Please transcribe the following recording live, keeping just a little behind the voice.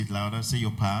it louder. Say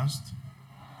your past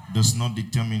does not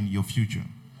determine your future.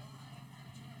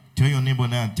 Tell your neighbor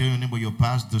now. Tell your neighbor your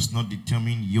past does not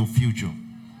determine your future.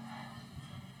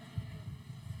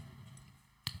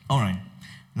 All right.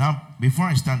 Now, before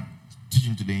I start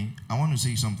teaching today, I want to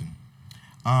say something.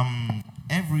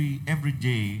 Every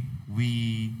day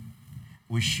we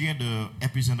share the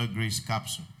Epicenter Grace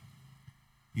Capsule.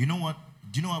 You know what?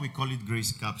 Do you know why we call it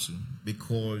Grace Capsule?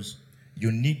 Because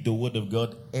you need the Word of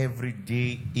God every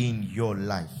day in your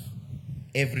life.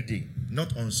 Every day.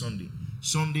 Not on Sunday.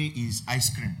 Sunday is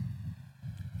ice cream.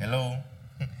 Hello?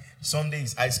 Sunday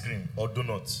is ice cream or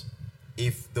donuts.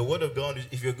 If the Word of God,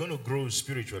 if you're going to grow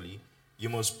spiritually, you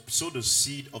must sow the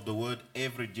seed of the Word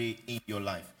every day in your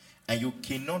life. And you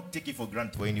cannot take it for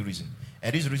granted for any reason.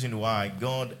 And this is the reason why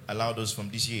God allowed us from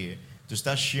this year to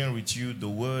start sharing with you the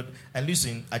Word. And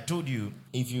listen, I told you,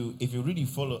 if you really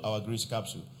follow our Grace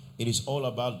Capsule, it is all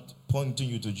about pointing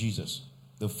you to Jesus.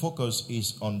 The focus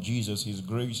is on Jesus, His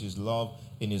grace, His love,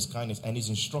 and His kindness, and His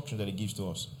instruction that He gives to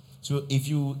us. So if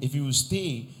you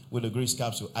stay with the Grace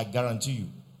Capsule, I guarantee you,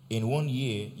 in 1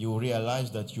 year, you will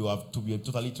realize that you have to be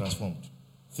totally transformed.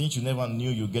 Things you never knew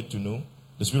you get to know.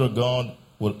 The Spirit of God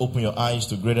will open your eyes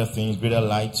to greater things, greater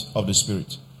light of the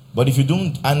Spirit. But if you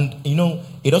don't, and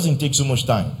it doesn't take so much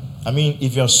time. I mean,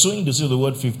 if you are sowing the seed of the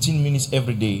Word 15 minutes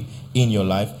every day in your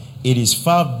life, it is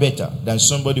far better than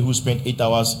somebody who spent 8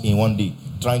 hours in 1 day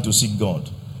trying to seek God.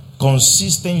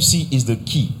 Consistency is the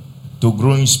key to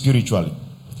growing spiritually.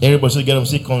 Everybody say together,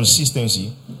 say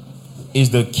consistency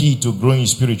is the key to growing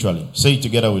spiritually. Say it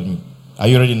together with me. Are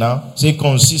you ready now? Say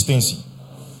consistency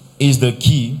is the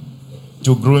key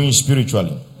to growing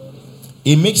spiritually.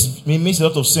 It makes a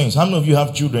lot of sense. How many of you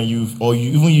have children,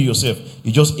 even you yourself,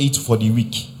 you just eat for the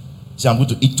week? Say, I'm going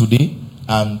to eat today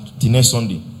and the next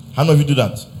Sunday. How many of you do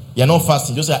that? You're not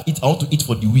fasting. Just say, I want to eat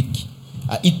for the week.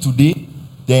 I eat today,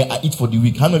 then I eat for the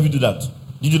week. How many of you do that?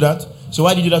 Do you do that? So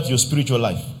why did you do that to your spiritual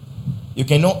life? You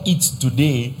cannot eat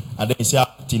today and then say,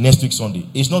 till next week Sunday.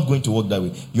 It's not going to work that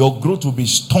way. Your growth will be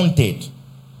stunted.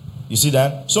 You see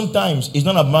that? Sometimes it's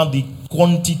not about the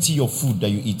quantity of food that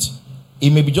you eat. It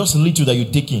may be just little that you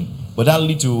take in, but that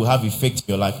little will have effect in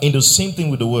your life. And the same thing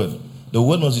with the Word. The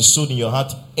Word must be sowed in your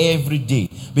heart every day.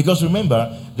 Because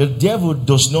remember, the devil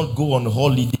does not go on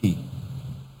holiday.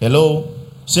 Hello?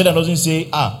 Satan doesn't say,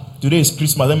 today is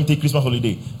Christmas, let me take Christmas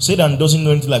holiday. Satan doesn't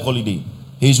know anything like holiday.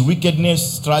 His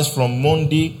wickedness starts from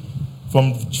Monday,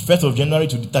 from 1st of January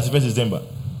to the 31st December.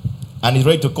 And he's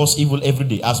ready to cause evil every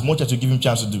day, as much as you give him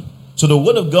chance to do. So the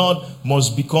Word of God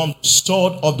must become the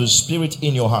sword of the Spirit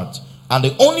in your heart. And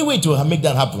the only way to make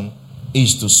that happen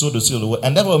is to sow the seed of the Word.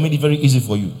 And that's why we made it very easy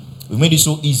for you. We made it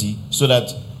so easy so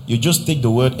that you just take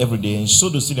the Word every day and sow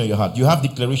the seed in your heart. You have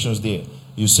declarations there.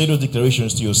 You say those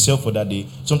declarations to yourself for that day.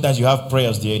 Sometimes you have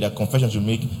prayers there, that confessions you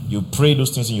make. You pray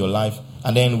those things in your life.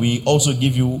 And then we also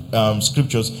give you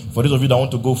scriptures. For those of you that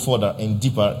want to go further and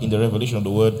deeper in the revelation of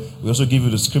the Word, we also give you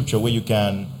the scripture where you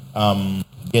can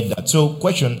get that. So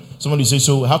question, somebody says,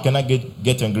 so how can I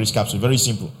get a Grace Capsule? Very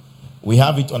simple. We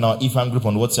have it on our EFAM group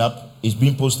on WhatsApp. It's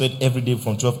being posted every day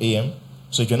from 12 a.m.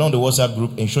 So if you're not on the WhatsApp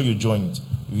group, ensure you join it.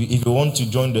 If you want to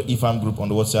join the EFAM group on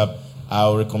the WhatsApp,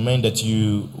 I'll recommend that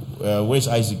you... where's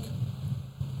Isaac?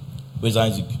 Where's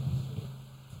Isaac?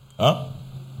 Huh?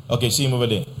 Okay, see him over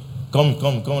there. Come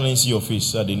and see your face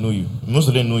so they know you. Most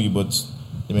of them know you, but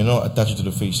they may not attach you to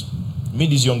the face.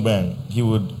 Meet this young man. He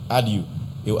would add you.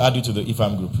 He will add you to the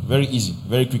EFAM group. Very easy.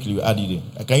 Very quickly, we'll add you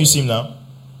there. Can you see him now?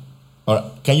 All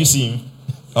right. Can you see him?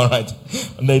 All right.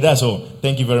 That's all.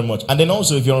 Thank you very much. And then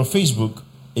also, if you're on Facebook,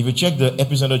 if you check the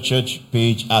Epicenter Church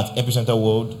page at Epicenter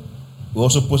World, we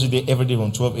also post it there every day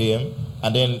from 12 a.m.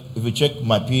 And then if you check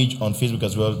my page on Facebook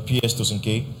as well, PS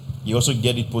Tosinke, you also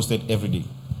get it posted every day.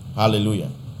 Hallelujah.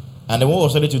 And then what we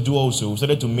started to do also, we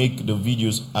started to make the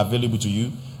videos available to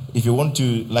you. If you want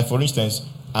to, like for instance,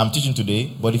 I'm teaching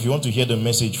today, but if you want to hear the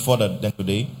message further than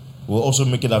today, we'll also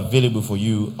make it available for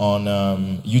you on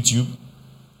YouTube,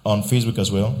 on Facebook as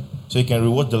well. So you can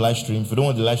rewatch the live stream. If you don't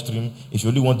want the live stream, if you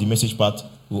only want the message part,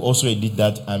 we'll also edit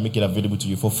that and make it available to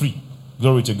you for free.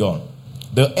 Glory to God.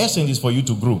 The essence is for you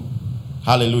to grow.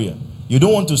 Hallelujah. You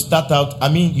don't want to start out,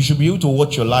 you should be able to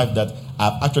watch your life that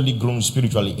I've actually grown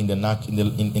spiritually in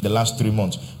the last 3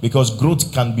 months. Because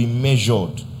growth can be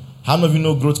measured. How many of you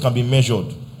know growth can be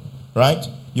measured? Right?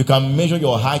 You can measure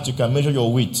your height, you can measure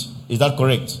your weight. Is that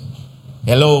correct?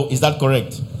 Hello, is that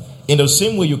correct? In the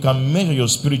same way, you can measure your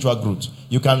spiritual growth.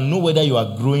 You can know whether you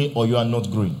are growing or you are not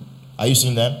growing. Are you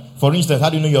seeing that? For instance, how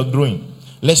do you know you're growing?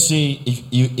 Let's say if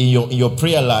you, in your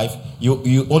prayer life,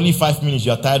 you only 5 minutes,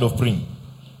 you are tired of praying.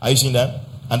 Are you seeing that?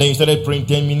 And then you started praying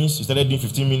 10 minutes, you started doing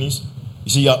 15 minutes.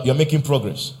 You see, you're making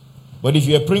progress. But if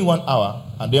you're praying 1 hour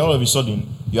and then all of a sudden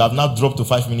you have now dropped to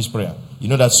 5 minutes prayer, you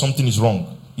know that something is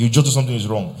wrong. You just know something is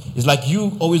wrong. It's like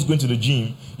you always going to the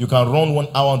gym, you can run 1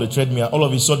 hour on the treadmill, all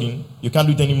of a sudden you can't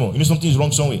do it anymore. You know something is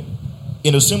wrong somewhere.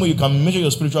 In the same way, you can measure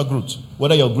your spiritual growth,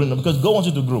 whether you're growing, because God wants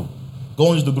you to grow. God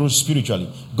wants you to grow spiritually.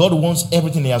 God wants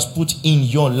everything He has put in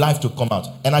your life to come out.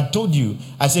 And I told you,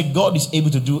 I said God is able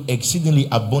to do exceedingly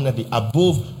abundantly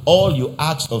above all you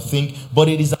ask or think, but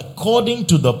it is according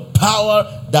to the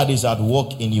power that is at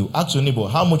work in you. Ask your neighbor,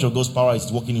 how much of God's power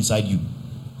is working inside you?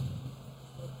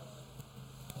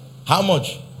 How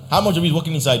much? How much of it is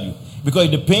working inside you? Because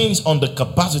it depends on the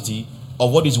capacity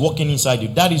of what is working inside you.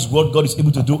 That is what God is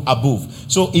able to do above.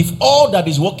 So if all that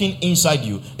is working inside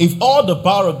you, if all the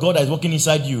power of God that is working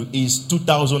inside you is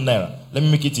 2,000 naira, let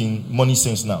me make it in money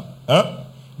sense now.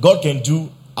 God can do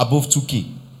above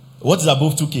 2K. What is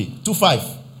above 2K?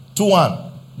 2.5,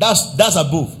 2.1. That's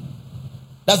above.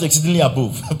 That's exceedingly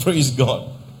above. Praise God.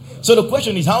 So the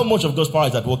question is, how much of God's power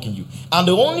is at work in you? And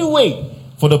the only way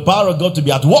for the power of God to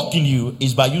be at work in you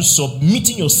is by you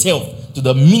submitting yourself to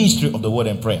the ministry of the word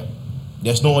and prayer.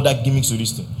 There's no other gimmicks to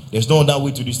this thing. There's no other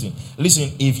way to this thing.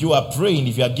 Listen, if you are praying,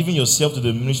 if you are giving yourself to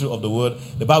the ministry of the word,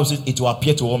 the Bible says it will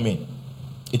appear to all men.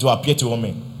 It will appear to all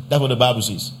men. That's what the Bible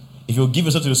says. If you give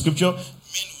yourself to the scripture, men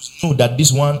will know that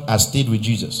this one has stayed with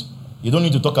Jesus. You don't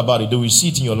need to talk about it. They will see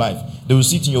it in your life. They will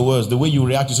see it in your words, the way you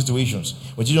react to situations.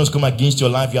 When situations come against your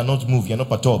life, you are not moved, you are not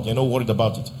perturbed, you are not worried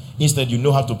about it. Instead, you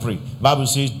know how to pray. The Bible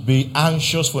says, be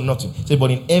anxious for nothing. Say, but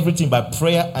in everything by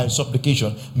prayer and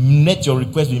supplication, let your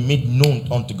request be made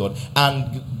known unto God.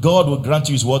 And God will grant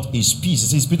you His peace. It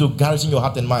says, His peace will garrison your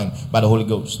heart and mind by the Holy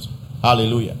Ghost.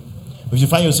 Hallelujah. If you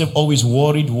find yourself always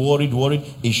worried,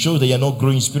 it shows that you are not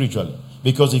growing spiritually.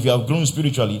 Because if you have grown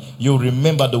spiritually, you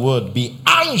remember the word, be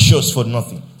anxious for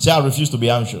nothing. Say, I refuse to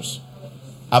be anxious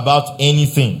about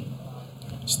anything.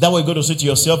 So that way you got to say to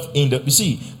yourself, you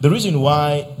see, the reason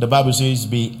why the Bible says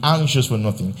be anxious for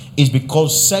nothing is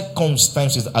because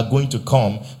circumstances are going to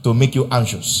come to make you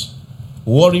anxious.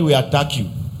 Worry will attack you.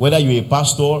 Whether you're a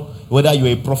pastor, whether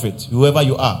you're a prophet, whoever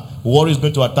you are, worry is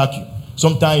going to attack you.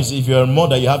 Sometimes if you're a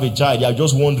mother, you have a child, you're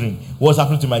just wondering, what's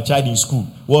happening to my child in school?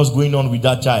 What's going on with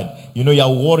that child? You know, you're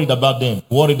worried about them.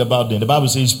 The Bible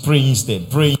says pray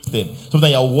instead.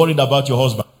 Sometimes you're worried about your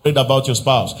husband, worried about your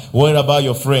spouse, worried about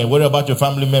your friend, worried about your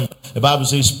family member. The Bible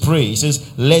says pray. It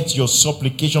says let your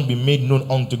supplication be made known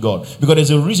unto God. Because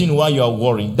there's a reason why you are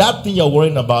worrying. That thing you're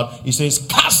worrying about, it says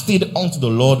cast it unto the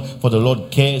Lord, for the Lord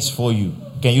cares for you.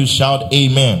 Can you shout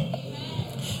amen?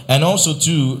 And also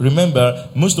too, remember,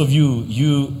 most of you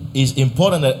is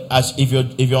important that as if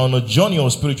you're on a journey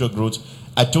of spiritual growth,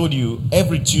 I told you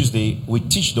every Tuesday we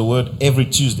teach the word every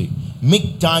Tuesday.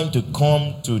 Make time to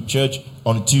come to church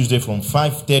on Tuesday from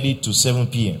 5:30 to 7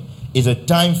 p.m. It's a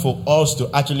time for us to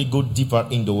actually go deeper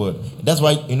in the word. That's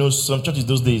why some churches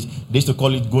those days they used to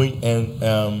call it going and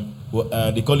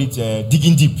they call it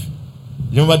digging deep.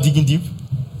 You remember digging deep?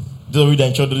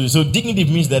 So digging deep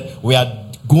means that we are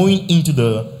digging to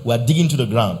the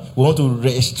ground. We want to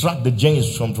extract the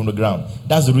gems from the ground.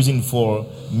 That's the reason for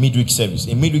midweek service.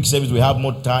 In midweek service, we have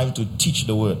more time to teach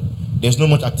the word. There's no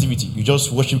much activity. You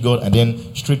just worship God and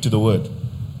then straight to the word.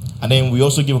 And then we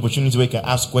also give opportunity where you can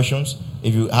ask questions.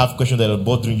 If you have questions that are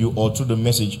bothering you or through the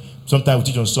message, sometimes we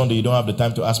teach on Sunday, you don't have the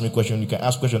time to ask me a question. You can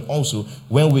ask questions also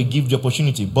when we give the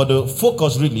opportunity. But the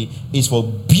focus really is for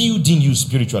building you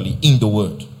spiritually in the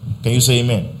word. Can you say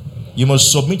amen? You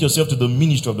must submit yourself to the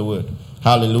ministry of the word.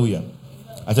 Hallelujah.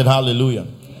 I said hallelujah.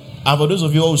 And for those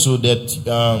of you also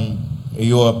that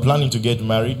you are planning to get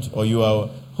married, or you are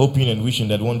hoping and wishing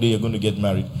that one day you're going to get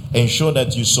married, ensure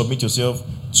that you submit yourself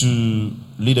to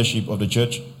leadership of the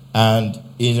church. And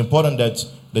it is important that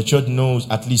the church knows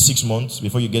at least 6 months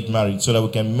before you get married, so that we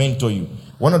can mentor you.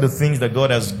 One of the things that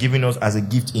God has given us as a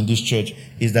gift in this church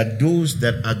is that those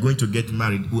that are going to get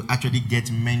married will actually get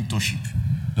mentorship.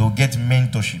 They will get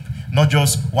mentorship. Not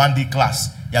just one day class.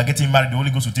 You are getting married, the Holy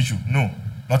Ghost will teach you. No,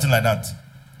 nothing like that.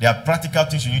 There are practical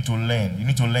things you need to learn. You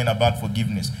need to learn about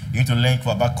forgiveness. You need to learn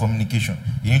about communication.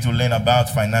 You need to learn about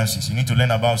finances. You need to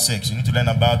learn about sex. You need to learn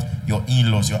about your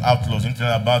in-laws, your outlaws. You need to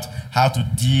learn about how to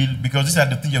deal, because these are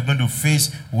the things you're going to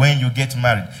face when you get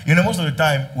married. You know, most of the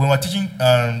time when we're teaching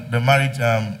the marriage,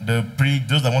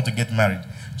 those that want to get married,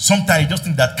 sometimes you just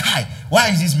think that, why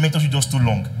is this mentorship just too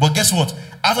long? But guess what?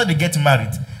 After they get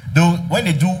married, when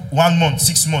they do 1 month,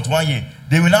 6 months, 1 year,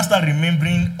 they will now start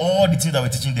remembering all the things that we're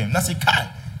teaching them. Now say,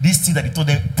 these things that they told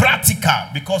them, practical,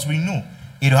 because we know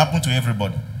it will happen to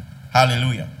everybody.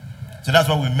 Hallelujah. So that's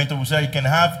why we mentor. We say you can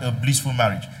have a blissful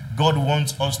marriage. God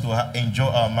wants us to enjoy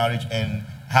our marriage and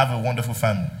have a wonderful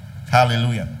family.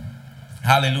 Hallelujah.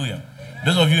 Hallelujah.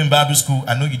 Those of you in Bible school,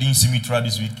 I know you didn't see me throughout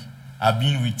this week.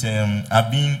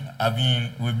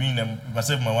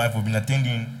 Myself and my wife, we've been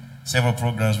attending several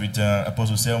programs with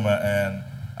Apostle Selma and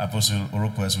Apostle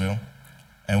Oroko as well,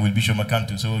 and with Bishop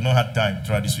Makanto. So we've not had time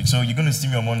throughout this week. So you're going to see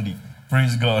me on Monday.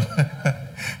 Praise God.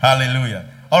 Hallelujah.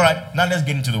 All right, now let's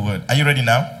get into the word. Are you ready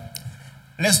now?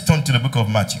 Let's turn to the book of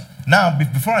Matthew. Now,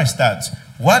 before I start,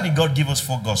 why did God give us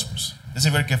 4 gospels?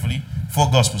 Listen very carefully.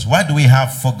 4 gospels. Why do we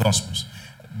have 4 gospels?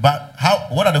 But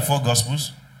what are the 4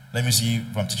 gospels? Let me see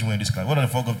if I'm teaching you in this class. What are the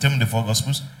 4 gospels? Tell me the 4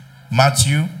 gospels.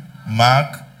 Matthew,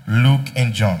 Mark, Luke,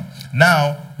 and John.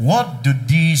 Now, what do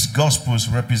these gospels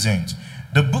represent?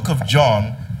 The book of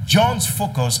John, John's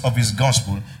focus of his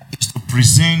gospel is to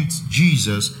present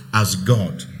Jesus as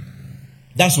God.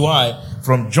 That's why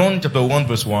from John chapter 1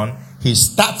 verse 1, he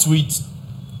starts with,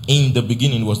 in the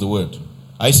beginning was the word.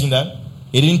 Are you seeing that?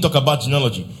 He didn't talk about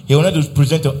genealogy. He wanted to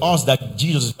present to us that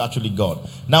Jesus is actually God.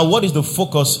 Now, what is the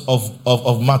focus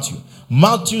of Matthew?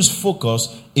 Matthew's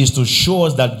focus is to show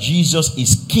us that Jesus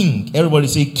is king. Everybody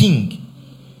say king.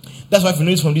 That's why if you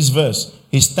notice from this verse,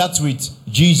 he starts with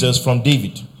Jesus from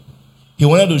David. He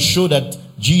wanted to show that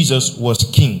Jesus was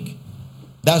king.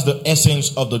 That's the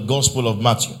essence of the gospel of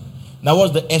Matthew. Now,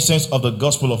 what's the essence of the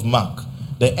gospel of Mark?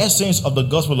 The essence of the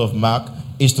gospel of Mark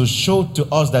is to show to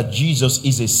us that Jesus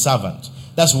is a servant.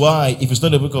 That's why if you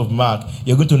study the book of Mark,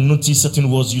 you're going to notice certain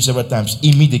words used several times.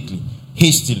 Immediately,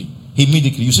 hastily,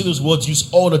 immediately. You see those words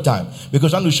used all the time.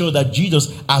 Because I'm to show that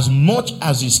Jesus, as much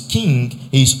as he's king,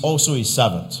 he is also a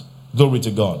servant. Glory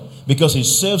to God. Because he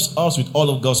serves us with all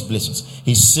of God's blessings.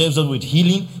 He serves us with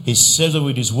healing. He serves us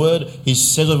with his word. He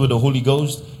serves us with the Holy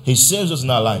Ghost. He serves us in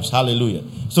our lives. Hallelujah.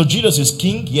 So Jesus is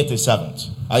king, yet a servant.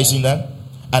 Are you seeing that?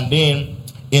 And then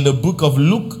in the book of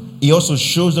Luke, he also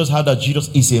shows us how that Jesus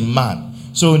is a man.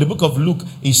 So in the book of Luke,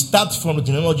 he starts from the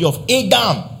genealogy of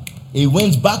Adam. He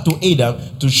went back to Adam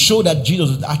to show that Jesus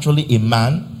is actually a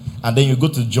man. And then you go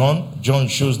to John. John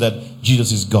shows that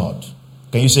Jesus is God.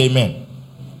 Can you say amen?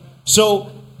 So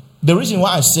the reason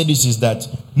why I say this is that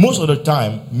most of the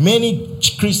time, many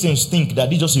Christians think that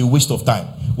this is just a waste of time.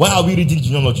 Why are we reading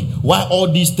genealogy? Why all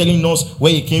this telling us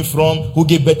where he came from, who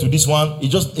gave birth to this one?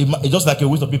 It's just like a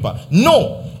waste of paper.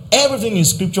 No, everything in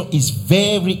scripture is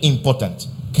very important.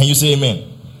 Can you say amen?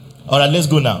 All right, let's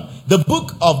go now. The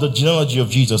book of the genealogy of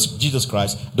Jesus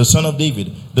Christ, the son of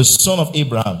David, the son of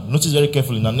Abraham. Notice very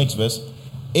carefully in the next verse.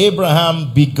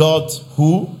 Abraham begot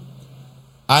who?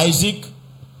 Isaac.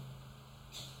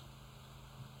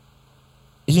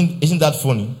 Isn't that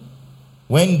funny?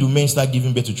 When do men start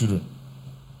giving birth to children?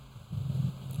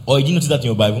 Or did you notice that in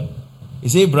your Bible? It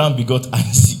says Abraham begot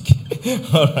Isaac.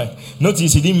 All right.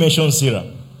 Notice he didn't mention Sarah.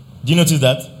 Do you notice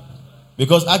that?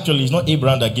 Because actually it's not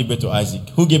Abraham that gave birth to Isaac.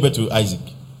 Who gave birth to Isaac?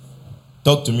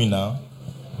 Talk to me now.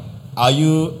 Have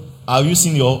you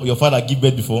seen your father give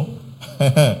birth before?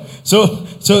 So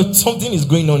something is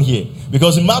going on here.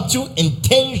 Because Matthew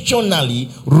intentionally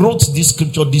wrote this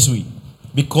scripture this way.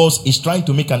 Because he's trying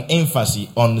to make an emphasis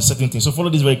on a certain thing. So follow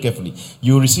this very carefully.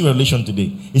 You will receive revelation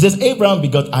today. It says Abraham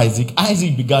begot Isaac.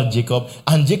 Isaac begot Jacob.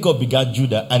 And Jacob begot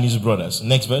Judah and his brothers.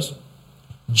 Next verse.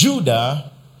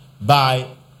 Judah by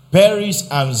Perez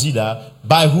and Ziddah.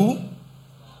 By who?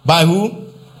 By who?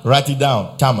 Write it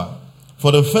down. Tamar.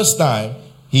 For the first time,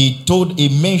 he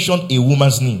mentioned a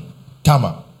woman's name.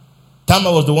 Tamar.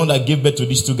 Tamar was the one that gave birth to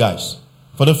these 2 guys.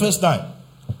 For the first time.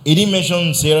 He didn't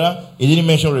mention Sarah. He didn't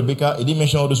mention Rebecca. He didn't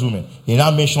mention all those women. He now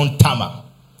mentioned Tamar.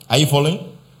 Are you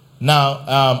following?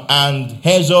 Now, and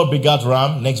Hazor begat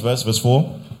Ram. Next verse, verse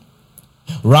 4.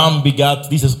 Ram begat,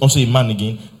 this is also a man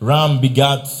again. Ram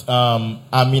begat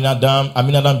Aminadab.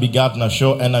 Aminadab begat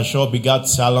Nashor. And Nashor begat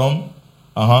Salom.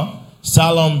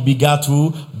 Salom begat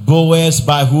who? Boaz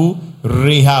by who?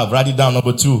 Rahab. Write it down,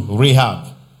 number 2. Rahab.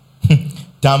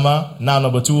 Tamar. Now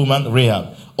number 2 woman,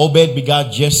 Rahab. Obed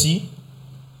begat Jesse.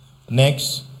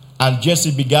 Next. And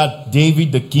Jesse begat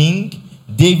David the king.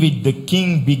 David the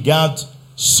king begat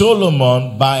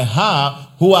Solomon by her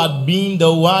who had been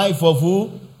the wife of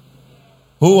who?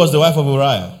 Who was the wife of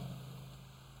Uriah?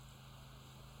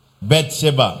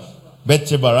 Bathsheba.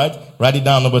 Bathsheba, right? Write it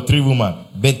down, number 3 woman.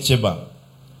 Bathsheba.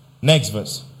 Next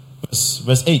verse.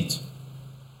 Verse 8.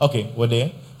 Okay, we're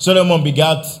there. Solomon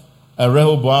begat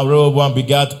Rehoboam. Rehoboam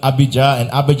begat Abijah. And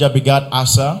Abijah begat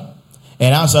Asa.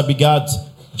 And Asa begat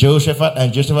Jehoshaphat,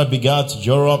 and Jehoshaphat begat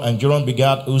Joram, and Joram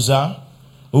begat Uzzah.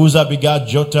 Uzzah begat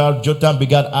Jotham. Jotham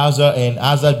begat Azar, and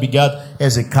Azar begat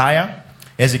Hezekiah.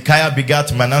 Hezekiah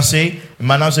begat Manasseh.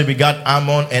 Manasseh begat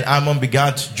Ammon, and Ammon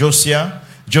begat Josiah.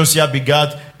 Josiah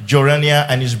begat Joraniah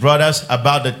and his brothers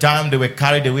about the time they were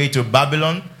carried away to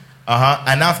Babylon.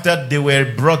 And after they were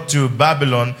brought to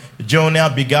Babylon, Jonah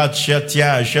begat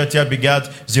Shealtiel, and Shealtiel begat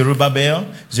Zerubbabel.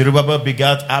 Zerubbabel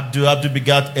begat Abdu, Abdu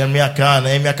begat Elmiacah, and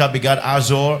Elmiacah begat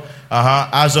Azor.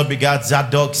 Azor begat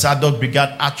Zadok, Zadok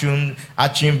begat Achim,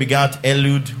 Achim begat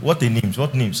Elud. What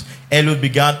names? Elud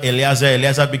begat Eleazar,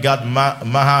 Eleazar begat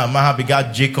Maha, Maha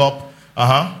begat Jacob.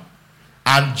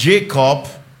 And Jacob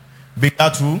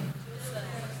begat who?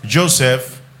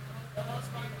 Joseph,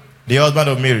 the husband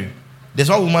of Mary. There's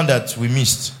one woman that we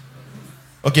missed.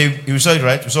 Okay, you saw it,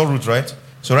 right? You saw Ruth, right?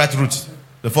 So write Ruth,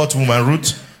 the fourth woman,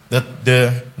 Ruth,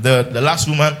 the last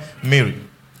woman, Mary.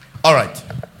 All right.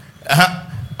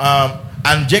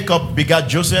 And Jacob begat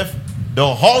Joseph,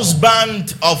 the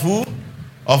husband of who?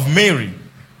 Of Mary,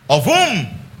 of whom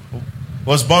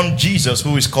was born Jesus,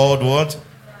 who is called what?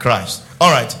 Christ.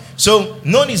 All right. So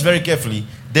notice very carefully,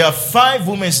 there are 5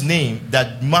 women's names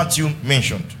that Matthew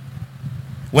mentioned.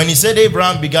 When he said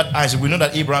Abraham begat Isaac, we know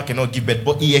that Abraham cannot give birth,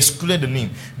 but he excluded the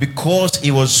name because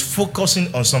he was focusing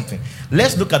on something.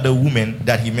 Let's look at the woman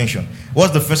that he mentioned.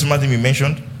 What's the first woman he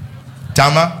mentioned?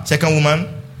 Tamar. Second woman?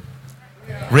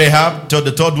 Rahab.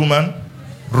 The third woman?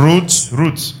 Ruth.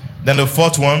 Then the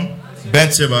fourth one?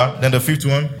 Bathsheba. Then the fifth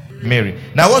one? Mary.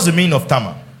 Now what's the meaning of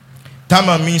Tamar?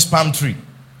 Tamar means palm tree.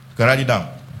 You can write it down.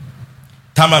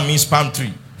 Tamar means palm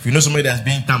tree. If you know somebody that's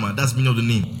being Tamar, that's the meaning of the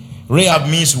name. Rahab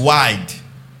means wide.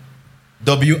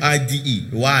 W-I-D-E.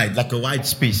 Wide, like a wide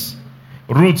space.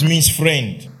 Ruth means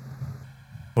friend.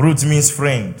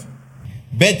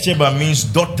 Bathsheba means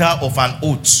daughter of an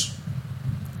oath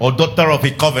or daughter of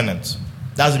a covenant.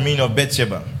 That's the meaning of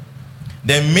Bathsheba.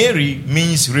 Then Mary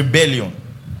means rebellion.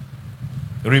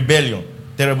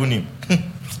 Terrible name.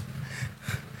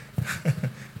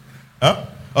 Huh?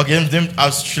 Okay,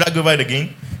 should I go over it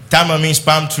again? Tamar means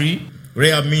palm tree.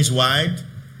 Rahab means wide.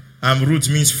 Ruth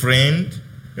means friend.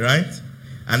 Right?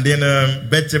 And then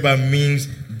Bathsheba means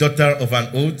daughter of an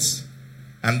oath.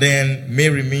 And then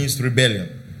Mary means rebellion.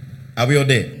 Are we all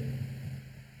there?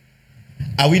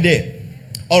 Are we there?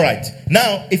 All right.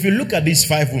 Now, if you look at these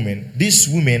 5 women, these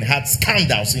women had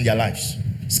scandals in their lives.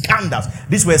 Scandals.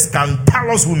 These were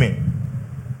scandalous women.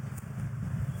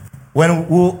 When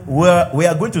we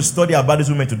are going to study about these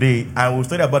women today, and we'll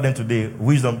study about them today,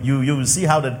 wisdom, you will see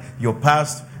how that your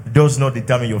past does not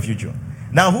determine your future.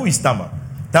 Now, who is Tamar?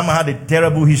 Tamar had a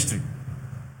terrible history.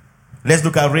 Let's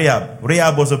look at Rahab.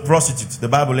 Rahab was a prostitute. The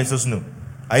Bible lets us know.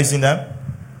 Are you seeing that?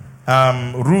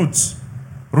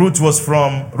 Ruth was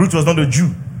not a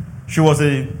Jew. She was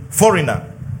a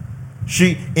foreigner.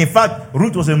 In fact,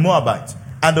 Ruth was a Moabite.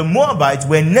 And the Moabites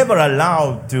were never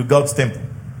allowed to God's temple.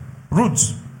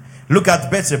 Ruth. Look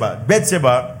at Bathsheba.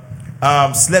 Bathsheba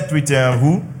slept with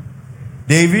who?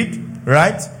 David,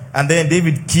 right? And then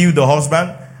David killed the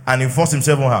husband and he forced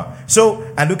himself on her. So,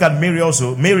 and look at Mary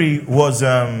also. Mary was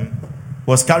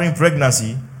carrying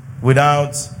pregnancy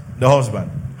without the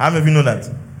husband. How many of you know that?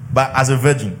 But as a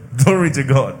virgin. Glory to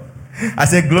God. I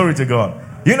said glory to God.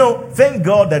 You know, thank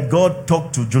God that God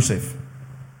talked to Joseph.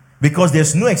 Because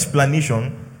there's no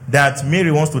explanation that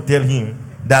Mary wants to tell him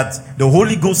that the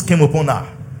Holy Ghost came upon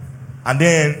her. And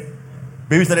then,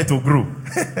 baby started to grow.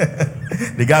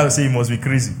 The guy will say he must be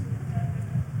crazy.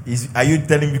 Are you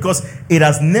telling me? Because it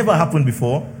has never happened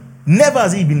before. Never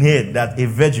has it been heard that a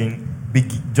virgin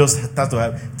just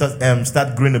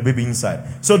start growing a baby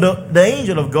inside. So the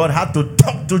angel of God had to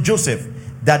talk to Joseph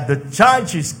that the child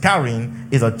she's carrying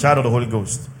is a child of the Holy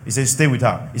Ghost. He says, stay with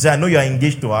her. He said, I know you are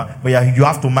engaged to her, but you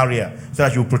have to marry her so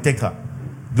that you will protect her.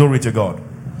 Glory to God.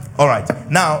 All right.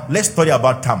 Now, let's study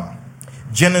about Tamar.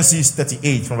 Genesis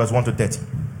 38 from verse 1 to 30.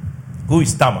 Who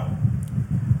is Tamar?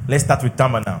 Let's start with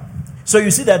Tamar now. So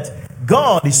you see that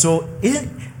God is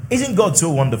isn't God so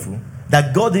wonderful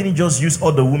that God didn't just use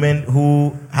all the women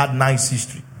who had nice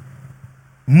history.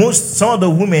 Some of the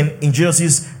women in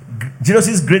Jesus'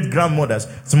 great grandmothers,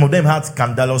 some of them had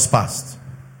scandalous past,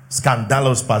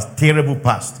 terrible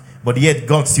past, but yet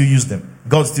God still used them.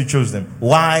 God still chose them.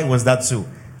 Why was that so?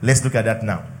 Let's look at that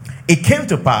now. It came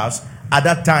to pass at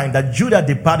that time that Judah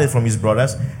departed from his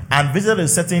brothers and visited a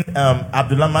certain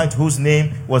Abdullamite whose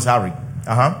name was Harry.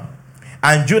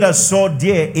 And Judah saw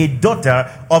there a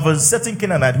daughter of a certain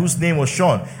Canaanite whose name was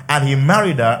Shon, and he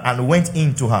married her and went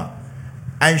in to her.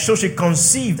 And so she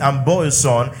conceived and bore a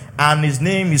son, and his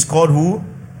name is called who?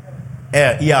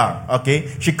 Er.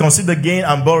 Okay. She conceived again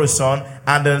and bore a son,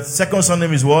 and the second son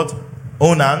name is what?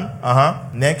 Onan.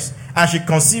 Next. And she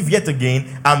conceived yet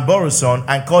again and bore a son,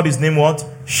 and called his name what?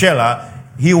 Shelah.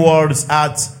 He was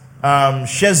at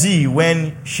Shezi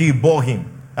when she bore him,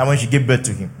 and when she gave birth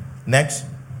to him. Next.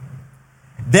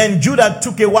 Then Judah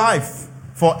took a wife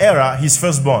for Erah, his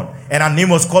firstborn, and her name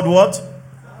was called what?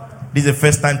 This is the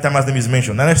first time Tamar's name is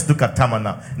mentioned. Now let's look at Tamar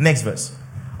now. Next verse.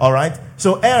 All right.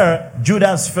 So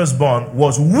Judah's firstborn,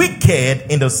 was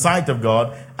wicked in the sight of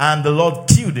God, and the Lord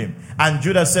killed him. And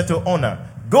Judah said to Onan,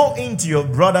 go into your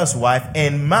brother's wife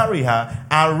and marry her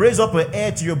and raise up an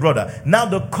heir to your brother. Now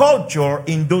the culture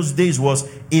in those days was,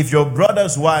 if your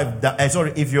brother's wife,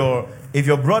 if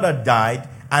your brother died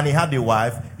and he had a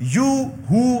wife, you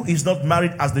who is not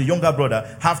married as the younger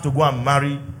brother have to go and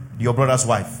marry your brother's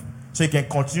wife, so you can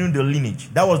continue the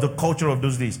lineage. That was the culture of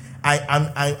those days.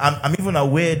 I'm even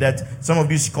aware that some of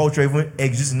this culture even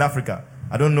exists in Africa.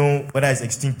 I don't know whether it's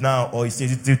extinct now or it's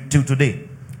till today.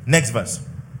 Next verse.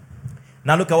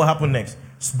 Now look at what happened next.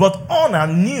 But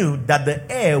Onan knew that the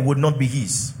heir would not be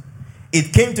his.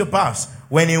 It came to pass,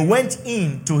 when he went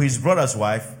in to his brother's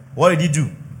wife, what did he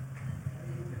do?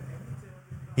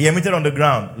 He emitted on the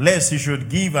ground, lest he should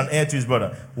give an heir to his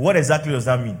brother. What exactly does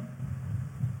that mean?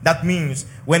 That means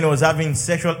when he was having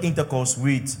sexual intercourse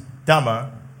with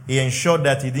Tamar, he ensured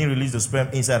that he didn't release the sperm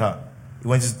inside her.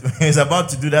 When he was about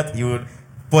to do that, he would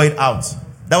pour it out.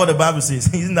 That's what the Bible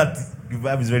says. Isn't that, the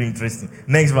Bible is very interesting.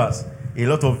 Next verse.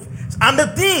 And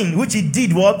the thing which he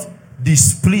did, what?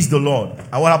 Displeased the Lord.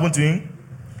 And what happened to him?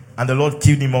 And the Lord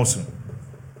killed him also.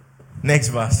 Next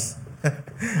verse.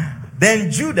 Then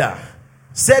Judah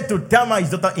said to Tamar, his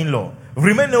daughter-in-law,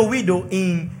 remain a widow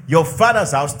in your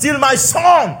father's house till my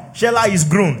son Shelah is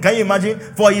grown. Can you imagine?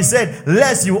 For he said,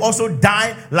 lest you also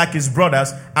die like his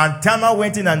brothers. And Tamar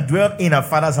went in and dwelt in her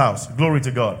father's house. Glory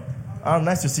to God.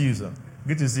 Nice to see you, sir.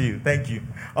 Good to see you. Thank you.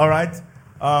 All right.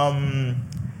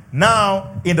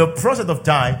 Now, in the process of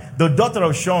time, the daughter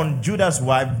of Shaun, Judah's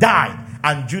wife, died.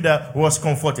 And Judah was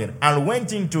comforted and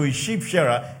went into his sheep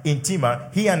shearer in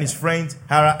Timnah, he and his friends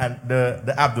Hara and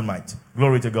the Abdulmite.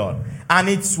 Glory to God. And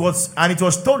it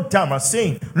was told Tamar,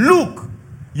 saying, look,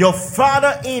 your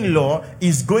father-in-law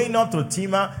is going up to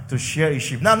Timnah to shear his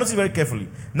sheep. Now, notice very carefully.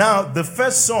 Now, the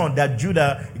first son that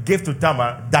Judah gave to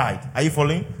Tamar died. Are you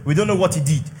following? We don't know what he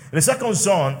did. The second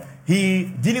son, he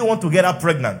didn't want to get her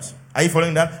pregnant. Are you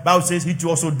following that? Bible says he too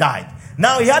also died.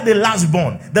 Now he had the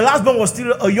lastborn. The lastborn was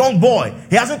still a young boy.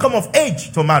 He hasn't come of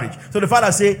age to marriage. So the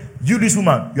father said, you, this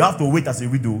woman, you have to wait as a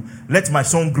widow. Let my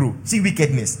son grow. See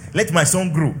wickedness. Let my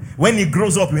son grow. When he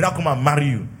grows up, he will not come and marry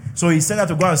you. So he sent her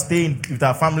to go and stay with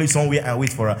her family somewhere and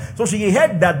wait for her. So she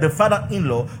heard that the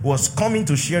father-in-law was coming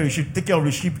to share his sheep, take care of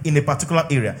the sheep in a particular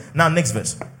area. Now next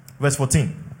verse. Verse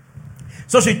 14.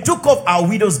 So she took off her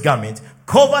widow's garment,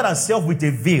 covered herself with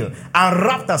a veil, and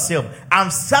wrapped herself,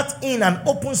 and sat in an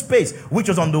open space which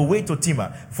was on the way to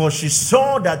Timnah. For she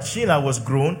saw that Shelah was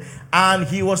grown, and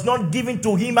he was not given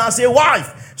to him as a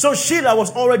wife. So Shelah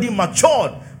was already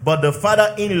matured, but the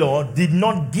father-in-law did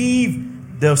not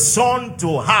give the son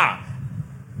to her,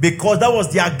 because that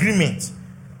was the agreement.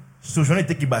 So she only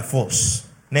take it by force.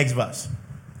 Next verse.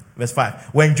 Verse 5.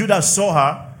 When Judah saw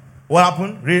her, what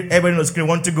happened? Everybody on the screen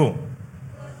want to go.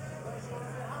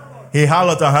 He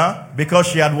harlot at her because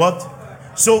she had what?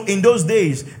 So in those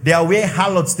days, they are where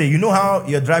harlots stay. You know how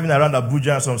you're driving around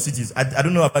Abuja and some cities. I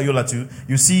don't know about Yola too.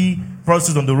 You see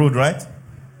prostitutes on the road, right?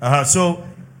 So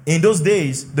in those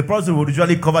days, the prostitutes would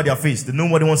usually cover their face.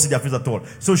 Nobody wants to see their face at all.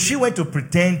 So she went to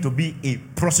pretend to be a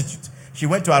prostitute. She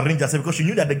went to arrange herself because she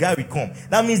knew that the guy would come.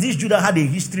 That means this Judah had a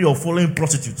history of following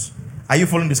prostitutes. Are you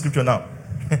following the scripture now?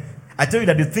 I tell you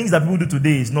that the things that people do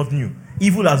today is not new.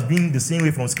 Evil has been the same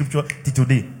way from scripture to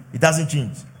today. It doesn't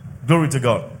change. Glory to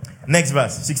God. Next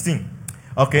verse, 16.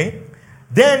 Okay.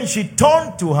 Then he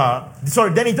turned to her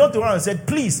and said,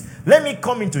 please, let me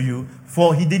come into you,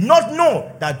 for he did not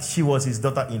know that she was his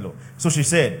daughter-in-law. So she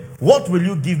said, what will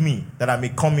you give me that I may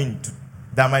come into,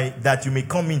 that you may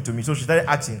come into me? So she started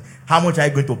asking, how much are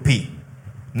you going to pay?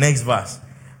 Next verse.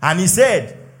 And he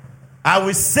said, I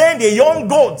will send a young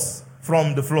goat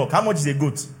from the flock. How much is a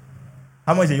goat?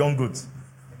 How much is a young goat?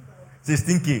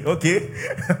 16K. Okay.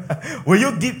 Will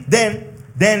you give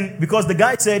then because the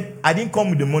guy said, I didn't come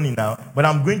with the money now, but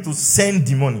I'm going to send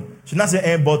the money. She not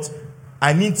said, but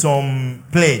I need some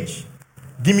pledge.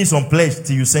 Give me some pledge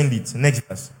till you send it. Next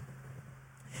verse.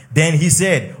 Then he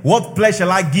said, what pledge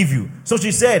shall I give you? So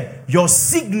she said, your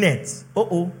signet,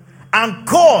 and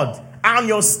cord, and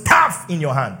your staff in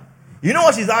your hand. You know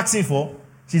what she's asking for?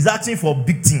 She's asking for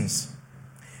big things.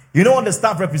 You know what the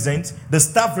staff represents? The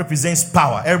staff represents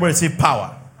power. Everybody say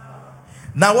power.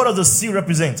 Now, what does the seal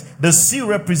represent? The seal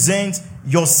represents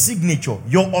your signature,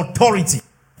 your authority.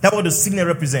 That's what the signet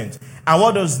represents. And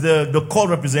what does the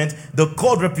cord represent? The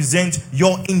cord represents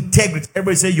your integrity.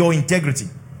 Everybody say your integrity.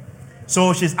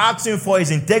 So she's asking for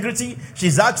his integrity,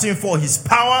 she's asking for his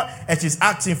power, and she's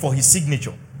asking for his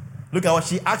signature. Look at what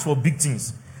she asked for, big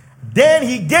things. Then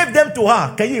he gave them to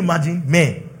her. Can you imagine?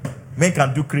 Men. Men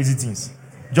can do crazy things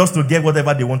just to get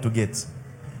whatever they want to get.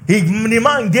 The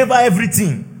man gave her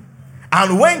everything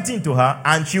and went into her,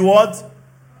 and she was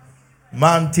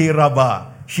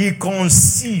Manteraba. She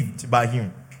conceived by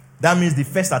him. That means the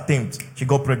first attempt, she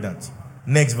got pregnant.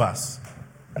 Next verse,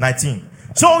 19.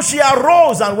 So she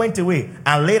arose and went away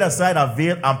and laid aside her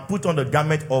veil and put on the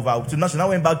garment of her. So now she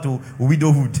went back to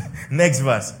widowhood. Next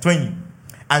verse, 20.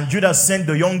 And Judah sent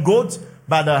the young goat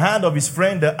by the hand of his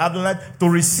friend the Adonite to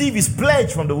receive his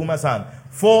pledge from the woman's hand,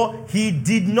 for he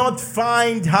did not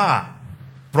find her.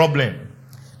 Problem.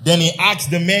 Then he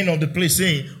asked the men of the place,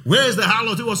 saying, where is the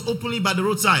harlot who was openly by the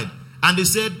roadside? And they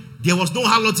said, there was no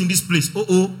harlot in this place.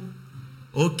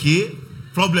 Okay.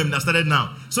 Problem that started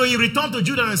now. So he returned to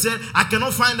Judah and said, I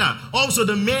cannot find her. Also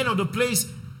the men of the place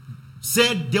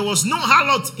said, there was no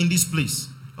harlot in this place.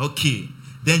 Okay.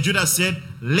 Then Judah said,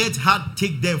 let her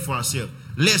take them for herself,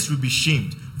 lest we be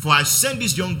shamed. For I sent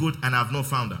this young goat and I have not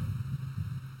found her.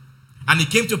 And it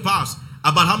came to pass,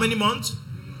 about how many months?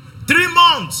 3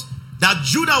 months, that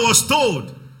Judah was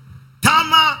told,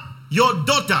 Tamar, your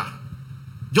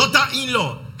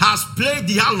daughter-in-law, has played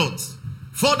the harlot.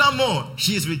 Furthermore,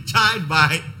 she is with child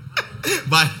by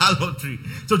harlotry.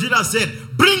 So Judah said,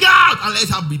 bring her out and let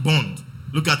her be burned.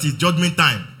 Look at it, judgment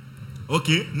time.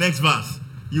 Okay, next verse.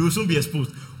 You will soon be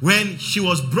exposed. When she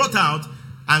was brought out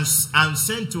and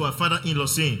sent to her father-in-law,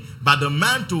 saying, but the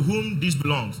man to whom this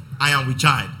belongs, I am with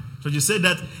child. So you said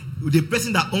that the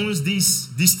person that owns these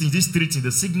things, these 3 things,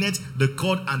 the signet, the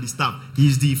cord, and the staff, he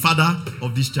is the father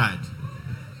of this child.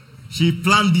 She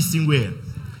planned this thing well.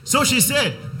 So she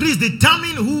said, please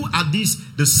determine who are these,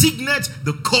 the signet,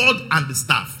 the cord, and the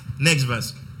staff. Next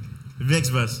verse.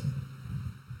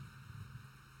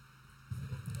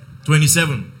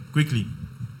 27. Quickly.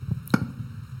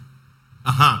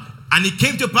 And it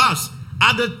came to pass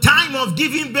at the time of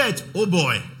giving birth, oh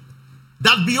boy,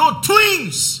 that behold,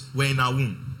 twins were in her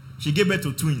womb. She gave birth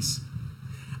to twins.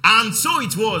 And so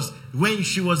it was when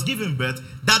she was giving birth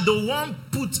that the one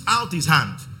put out his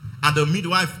hand, and the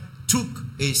midwife took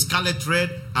a scarlet thread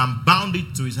and bound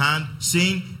it to his hand,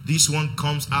 saying, this one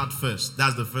comes out first.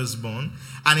 That's the firstborn.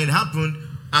 And it happened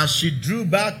as she drew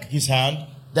back his hand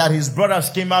that his brothers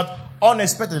came out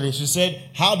unexpectedly. She said,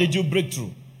 how did you break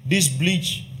through? This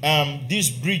breach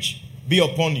be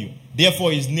upon you.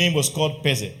 Therefore his name was called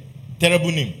Pezeh.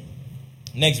 Terrible name.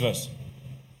 Next verse.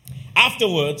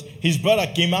 Afterwards, his brother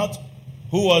came out,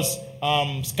 who was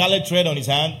scarlet thread on his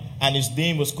hand, and his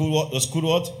name was called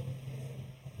what?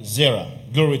 Zerah.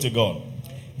 Glory to God.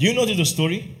 Do you notice the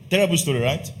story? Terrible story,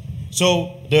 right?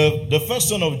 So the first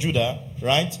son of Judah,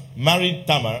 right, married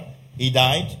Tamar. He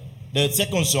died. The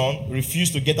second son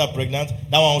refused to get her pregnant.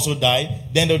 That one also died.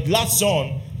 Then the last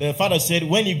son, the father said,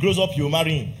 when he grows up, you'll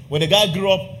marry him. When the guy grew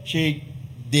up, they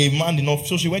demand enough.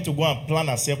 So she went to go and plant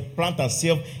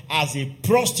herself as a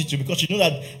prostitute, because she knew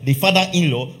that the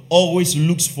father-in-law always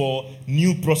looks for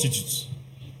new prostitutes.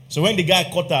 So when the guy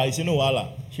caught her, he said, no,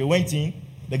 wala. She went in,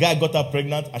 the guy got her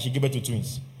pregnant, and she gave birth to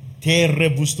twins.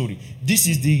 Terrible story. This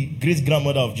is the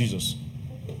great-grandmother of Jesus.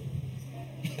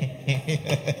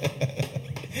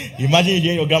 Imagine if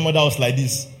your grandmother was like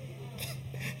this.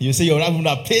 You say your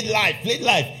grandmother played life.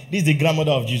 This is the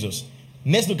grandmother of Jesus.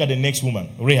 Let's look at the next woman,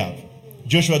 Rahab.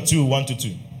 Joshua 2,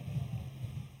 1-2.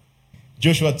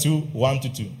 Joshua 2,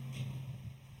 1-2.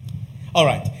 All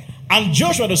right. And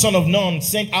Joshua the son of Nun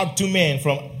sent out 2 men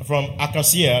from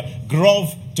Acacia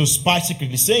Grove to spy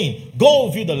secretly, saying, go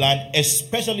view the land,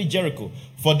 especially Jericho.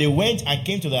 For they went and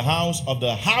came to the house of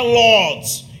the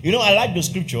harlots. You know, I like the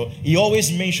scripture. He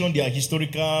always mentioned their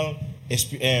historical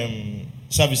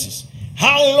services.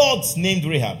 Harlots named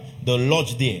Rahab, the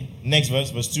lodge there. Next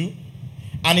verse, verse 2.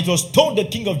 And it was told the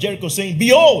king of Jericho, saying,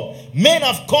 behold, men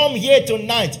have come here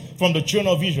tonight from the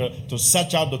children of Israel to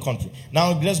search out the country.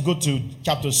 Now let's go to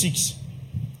chapter 6,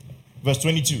 verse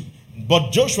 22.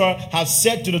 But Joshua had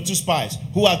said to the 2 spies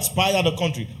who had spied out the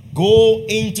country, go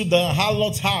into the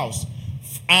harlot's house,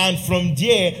 and from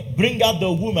there bring out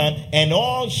the woman and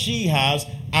all she has,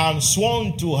 and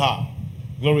sworn to her.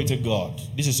 Glory to God.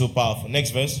 This is so powerful.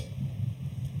 Next verse.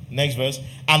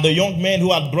 And the young men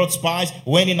who had brought spies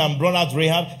went in and brought out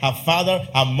Rahab, her father,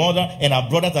 her mother, and her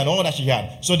brothers, and all that she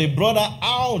had. So they brought her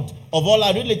out of all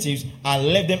her relatives and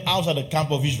left them outside the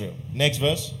camp of Israel. Next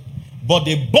verse. But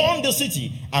they burned the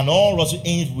city, and all was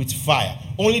in with fire.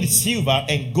 Only the silver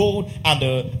and gold and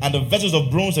the vessels of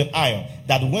bronze and iron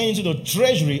that went into the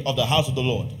treasury of the house of the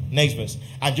Lord. Next verse.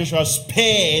 And Joshua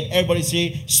spared, everybody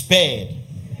say, spared.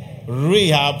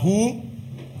 Rahab, who?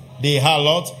 the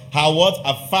harlot, her what?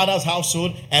 Her father's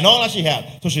household, and all that she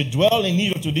had. So she dwelled in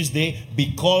Israel to this day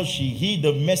because she heed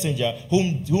the messenger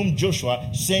whom Joshua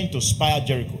sent to spy out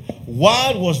Jericho.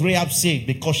 Why was Rahab saved?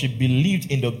 Because she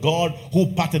believed in the God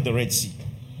who parted the Red Sea.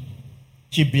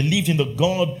 She believed in the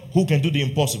God who can do the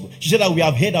impossible. She said that we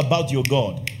have heard about your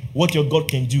God, what your God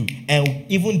can do. And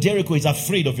even Jericho is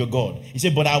afraid of your God. He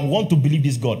said, but I want to believe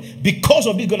this God. Because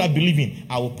of this God I believe in,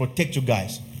 I will protect you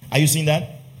guys. Are you seeing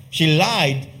that? She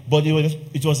lied, but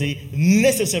it was a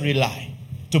necessary lie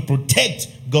to protect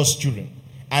God's children.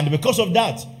 And because of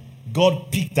that, God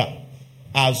picked her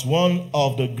as one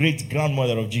of the great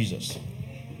grandmother of Jesus.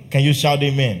 Can you shout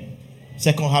amen?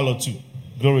 Second harlot 2.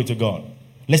 Glory to God.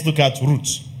 Let's look at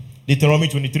Ruth. Deuteronomy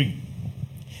 23.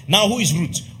 Now, who is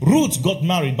Ruth? Ruth got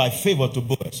married by favor to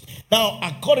Boaz. Now,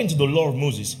 according to the law of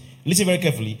Moses, listen very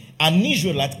carefully, an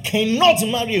Israelite cannot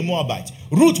marry a Moabite.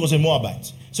 Ruth was a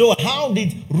Moabite. So how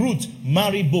did Ruth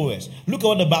marry Boaz? Look at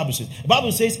what the Bible says. The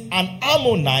Bible says, an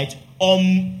Ammonite or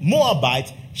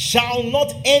Moabite shall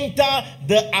not enter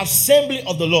the assembly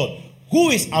of the Lord.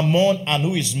 Who is Ammon and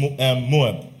who is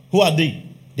Moab? Who are they?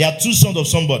 They are two sons of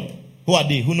somebody. Who are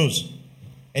they? Who knows?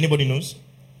 Anybody knows?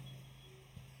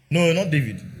 No, not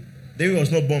David. David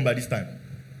was not born by this time.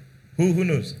 Who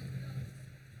knows?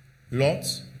 Lot?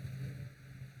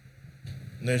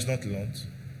 No, it's not Lot.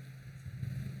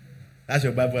 That's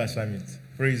your Bible assignment.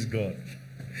 Praise God.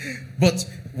 But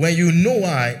when you know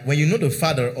why, when you know the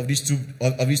father of these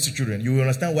two children, you will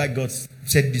understand why God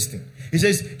said this thing. He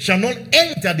says, shall not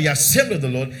enter the assembly of the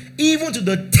Lord, even to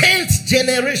the 10th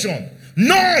generation.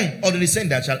 None of the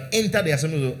descendants shall enter the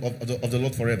assembly of the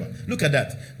Lord forever. Look at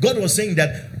that. God was saying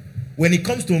that when it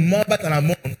comes to Moabite and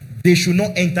Ammon, they should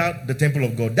not enter the temple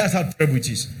of God. That's how terrible it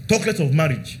is. Talk less of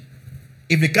marriage.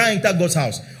 If they can't enter God's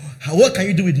house, what can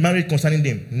you do with marriage concerning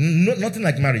them? Nothing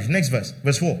like marriage. Next verse.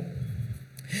 Verse 4.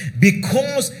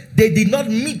 Because they did not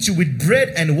meet you with bread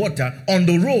and water on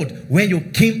the road when you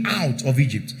came out of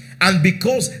Egypt. And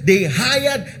because they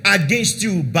hired against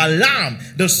you Balaam,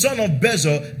 the son of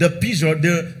Bezor, the Pizor,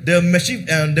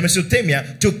 the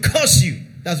Mesopotamia, to curse you.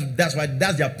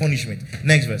 That's their punishment.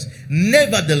 Next verse.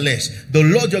 Nevertheless, the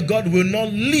Lord your God will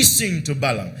not listen to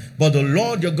Balaam, but the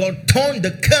Lord your God turned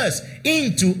the curse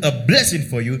into a blessing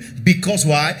for you. Because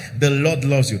why? The Lord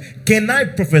loves you. Can I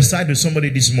prophesy to somebody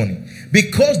this morning?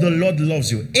 Because the Lord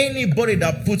loves you, anybody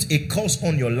that puts a curse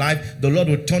on your life, the Lord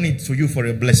will turn it to you for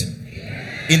a blessing.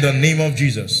 In the name of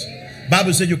Jesus.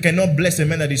 Bible says you cannot bless a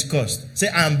man that is cursed. Say,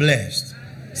 I am blessed.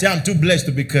 Say, I'm too blessed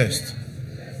to be cursed.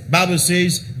 Bible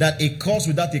says that a curse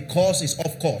without a cause is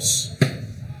off course.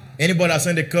 Anybody that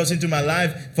sent a curse into my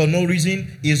life for no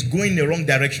reason is going in the wrong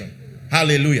direction.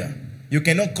 Hallelujah. You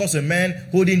cannot curse a man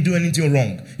who didn't do anything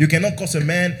wrong. You cannot curse a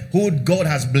man who God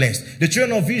has blessed. The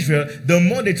children of Israel, the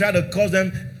more they try to curse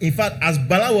them, in fact, as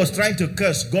Balaam was trying to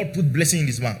curse, God put blessing in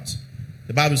his mouth.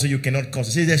 The Bible says you cannot curse.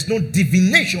 It says there's no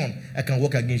divination that can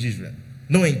work against Israel.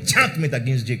 No enchantment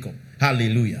against Jacob.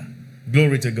 Hallelujah.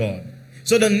 Glory to God.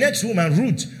 So the next woman,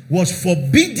 Ruth, was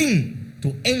forbidden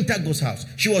to enter God's house.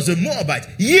 She was a Moabite.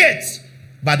 Yet,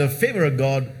 by the favor of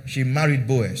God, she married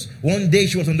Boaz. One day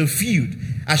she was on the field.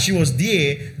 As she was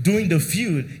there doing the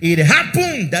field, it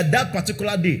happened that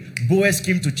particular day, Boaz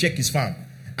came to check his farm.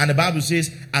 And the Bible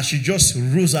says, as she just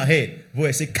rose her head,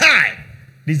 Boaz said, Kai,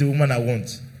 this is the woman I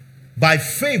want. By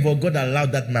favor, God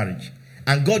allowed that marriage.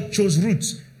 And God chose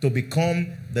Ruth to become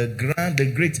the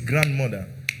great grandmother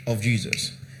of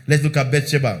Jesus. Let's look at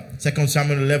Bathsheba, 2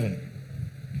 Samuel 11.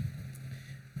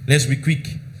 Let's be quick.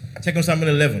 2 Samuel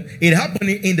 11. It happened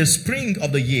in the spring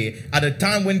of the year, at the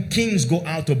time when kings go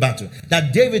out to battle,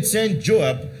 that David sent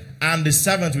Joab and the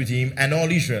servants with him and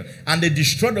all Israel. And they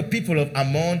destroyed the people of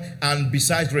Ammon and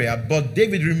besides Rahab. But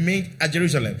David remained at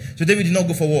Jerusalem. So David did not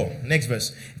go for war. Next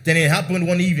verse. Then it happened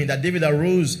one evening that David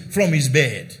arose from his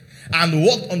bed and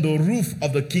walked on the roof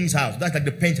of the king's house. That's like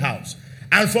the penthouse.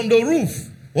 And from the roof,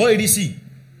 what did he see?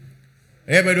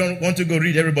 Everybody want to go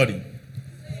read, everybody.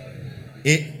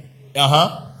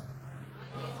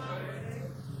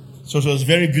 So it was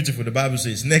very beautiful, the Bible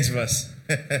says. Next verse.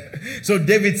 So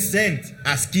David sent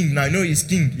as king. Now, I know he's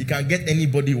king. He can get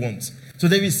anybody he wants. So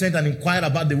David sent and inquired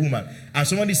about the woman. And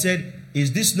somebody said,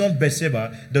 is this not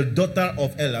Bathsheba, the daughter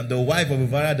of Elam, the wife of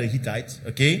Uriah the Hittite?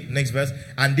 Okay, next verse.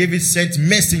 And David sent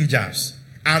messengers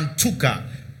and took her.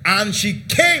 And she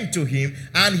came to him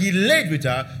and he laid with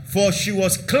her, for she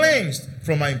was cleansed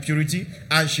from her impurity,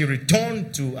 and she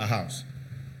returned to her house.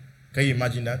 Can you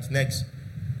imagine that? Next.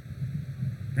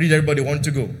 Read, everybody want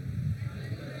to go.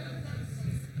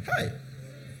 Hi.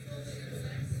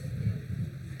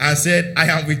 And said, I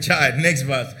am with child. Next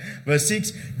verse. Verse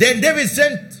 6. Then David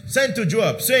sent to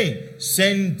Joab, saying,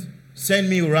 send send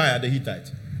me Uriah the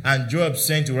Hittite. And Joab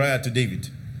sent Uriah to David.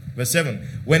 Verse 7.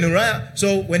 When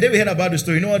David heard about the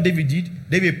story, you know what David did?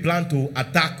 David planned to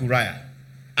attack Uriah.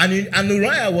 And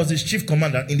Uriah was his chief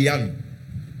commander in the army.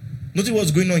 Notice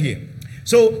what's going on here.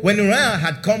 So when Uriah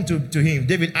had come to him,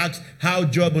 David asked how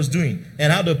Joab was doing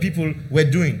and how the people were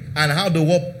doing and how the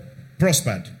war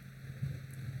prospered.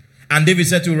 And David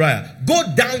said to Uriah, go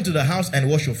down to the house and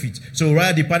wash your feet. So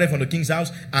Uriah departed from the king's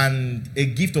house, and a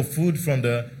gift of food from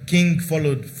the king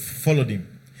followed him.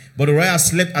 But Uriah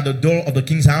slept at the door of the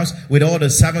king's house with all the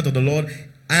servants of the Lord,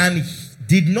 and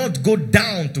did not go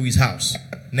down to his house.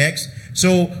 Next.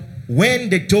 So when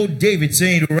they told David,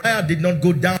 saying Uriah did not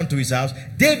go down to his house,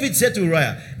 David said to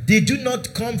Uriah, did you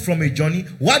not come from a journey?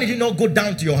 Why did you not go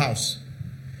down to your house?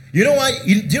 You know why?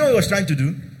 Do you know what he was trying to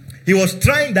do? He was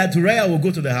trying that Uriah will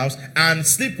go to the house and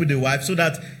sleep with the wife so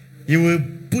that he will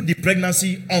put the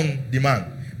pregnancy on the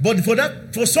man. But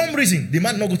for some reason, the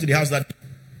man did not go to the house that day.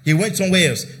 He went somewhere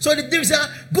else. So David said,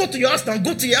 go to your house now,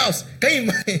 go to your house. Can you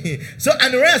imagine? So,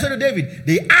 and Uriah said to David,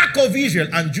 the ark of Israel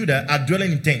and Judah are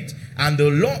dwelling in tents. And the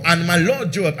Lord and my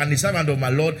Lord Joab and the servant of my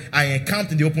Lord are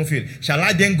encamped in the open field. Shall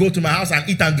I then go to my house and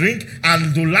eat and drink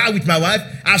and to lie with my wife?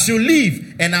 As you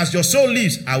live and as your soul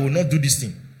lives, I will not do this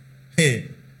thing. Hey,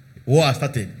 war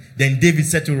started. Then David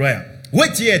said to Uriah,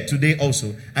 wait here today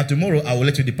also, and tomorrow I will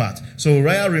let you depart. So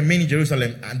Uriah remained in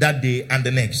Jerusalem that day and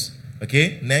the next.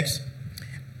 Okay, next.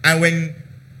 And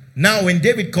when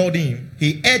David called him,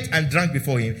 he ate and drank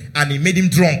before him, and he made him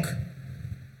drunk.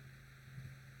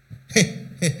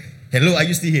 Hello, are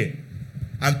you still here?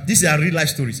 And these are real life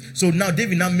stories. So now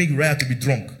David made Uriah to be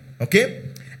drunk. Okay?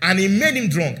 And he made him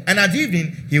drunk. And at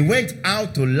evening, he went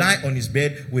out to lie on his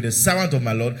bed with the servant of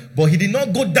my Lord. But he did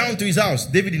not go down to his house.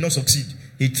 David did not succeed.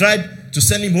 He tried to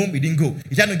send him home. He didn't go.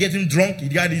 He tried to get him drunk. He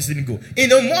didn't go. In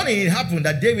the morning, it happened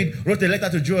that David wrote a letter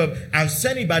to Joab and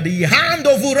sent it by the hand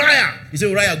of Uriah. He said,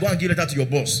 Uriah, go and give a letter to your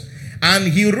boss.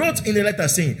 And he wrote in the letter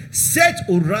saying, set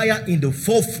Uriah in the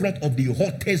forefront of the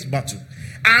hottest battle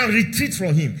and retreat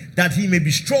from him, that he may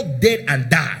be struck dead and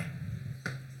die.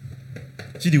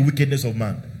 See the wickedness of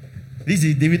man. This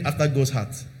is David after God's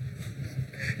heart.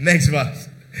 Next verse.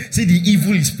 See the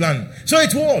evil he's planning. So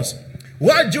it was,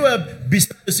 while Joab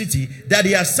besieged the city, that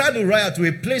he assigned Uriah to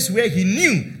a place where he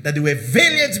knew that they were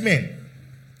valiant men.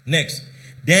 Next.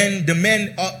 Then the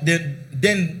men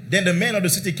of the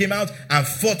city came out and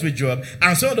fought with Joab,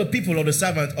 and some of the people of the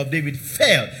servants of David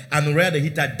fell, and Uriah the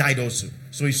Hittite died also.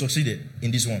 So he succeeded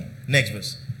in this one. Next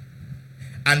verse.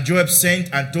 And Joab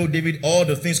sent and told David all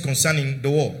the things concerning the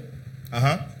war.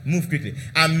 Move quickly.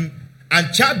 And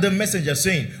charged the messenger,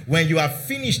 saying, when you have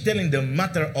finished telling the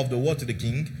matter of the war to the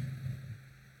king,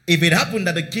 if it happened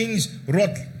that the king's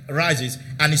wrath rises,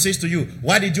 and he says to you,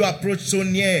 why did you approach so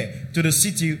near to the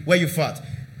city where you fought?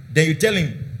 Then you tell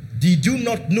him, did you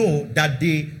not know that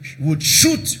they would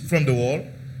shoot from the wall?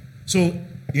 So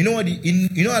you know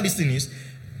how this thing is.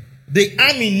 The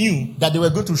army knew that they were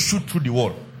going to shoot through the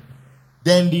wall.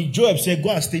 Then the Joab said, go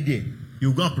and stay there.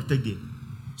 You go and protect them.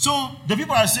 So the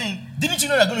people are saying, didn't you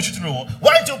know they're going to shoot through the wall?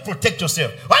 Why don't you protect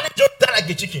yourself? Why didn't you die like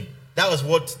a chicken? That was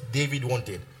what David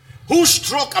wanted. Who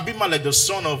struck Abimelech, the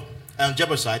son of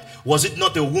Jebusite? Was it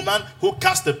not a woman who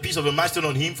cast a piece of a milestone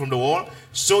on him from the wall,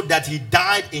 so that he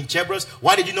died in Chebrus?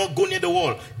 Why did you not go near the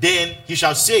wall? Then he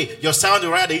shall say, your servant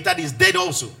Uriah the Hittite is dead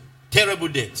also. Terrible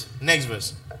death. Next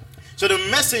verse. So the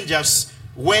messengers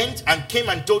went and came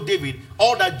and told David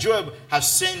all that Joab had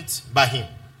sent by him.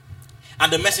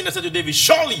 And the messenger said to David,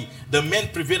 surely the men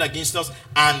prevailed against us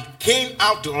and came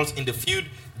out to us in the field.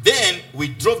 Then we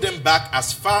drove them back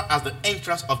as far as the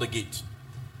entrance of the gate.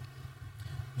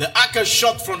 The archers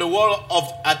shot from the wall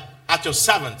at your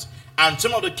servant, and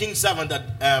some of the king's servants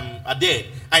are dead,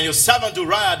 and your servant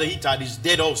Uriah the Hittite is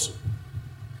dead also.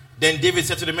 Then David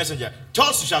said to the messenger,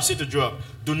 thus you shall say to Joab,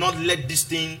 do not let this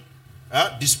thing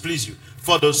displease you,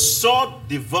 for the sword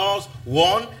devours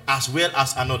one as well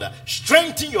as another.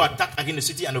 Strengthen your attack against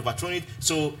the city and overthrow it,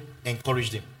 so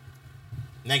encourage them.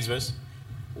 Next verse.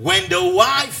 When the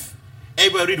wife,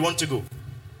 everybody read, want to go.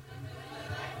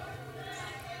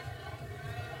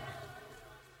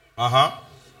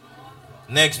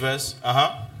 Next verse.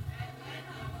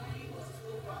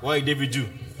 What did David do?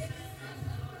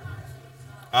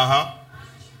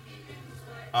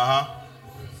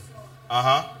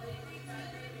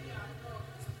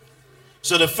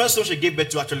 So the first one she gave birth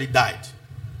to actually died.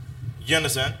 You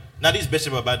understand? Now this is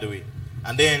Bathsheba, by the way.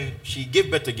 And then she gave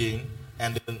birth again,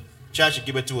 and the child she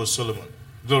gave birth to was Solomon.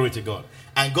 Glory to God.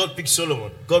 And God picked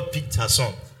Solomon. God picked her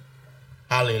son.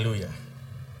 Hallelujah.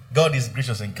 God is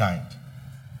gracious and kind.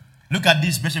 Look at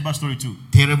this Bathsheba story too.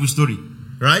 Terrible story.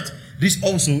 Right? This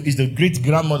also is the great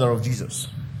grandmother of Jesus.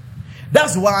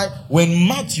 That's why when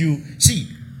Matthew, see,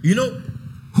 you know,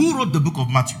 who wrote the book of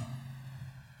Matthew?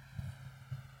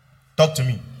 Talk to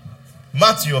me.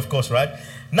 Matthew, of course, right?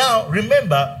 Now,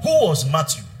 remember, who was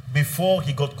Matthew before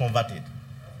he got converted?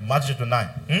 Matthew chapter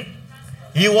 9.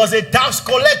 He was a tax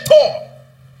collector.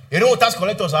 You know what tax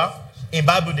collectors are in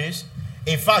Bible days?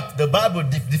 In fact, the Bible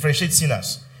differentiates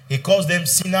sinners. He calls them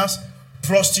sinners,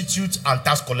 prostitutes, and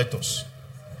tax collectors.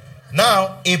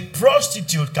 Now, a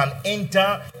prostitute can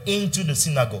enter into the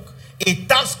synagogue. A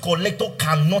tax collector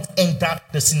cannot enter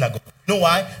the synagogue. You know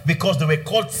why? Because they were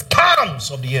called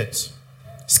scams of the earth.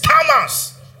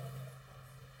 Scammers.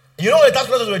 You know what the tax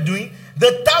collectors were doing?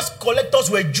 The tax collectors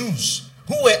were Jews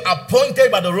who were appointed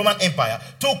by the Roman Empire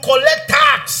to collect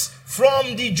tax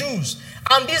from the Jews.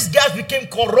 And these guys became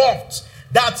corrupt.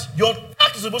 That your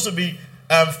tax is supposed to be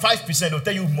 5%. They'll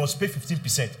tell you must pay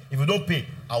 15%. If you don't pay,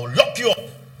 I will lock you up.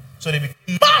 So they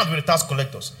became mad with the tax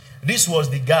collectors. This was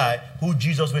the guy who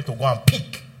Jesus went to go and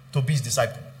pick to be his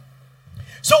disciple.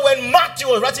 So when Matthew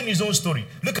was writing his own story,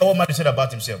 look at what Matthew said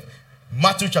about himself.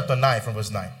 Matthew chapter 9 from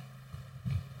verse 9.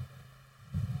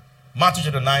 Matthew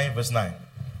chapter 9 verse 9.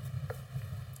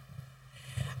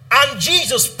 And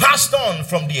Jesus passed on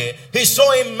from there. He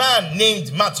saw a man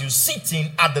named Matthew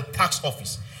sitting at the tax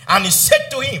office. And he said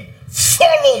to him,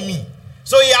 follow me.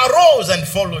 So he arose and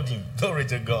followed him. Glory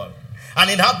to God. And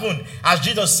it happened as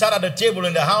Jesus sat at the table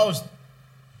in the house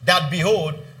that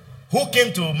behold, who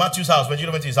came to Matthew's house when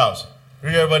Jesus went to his house?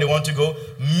 Really, everybody want to go?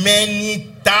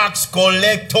 Many tax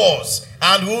collectors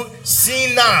and who?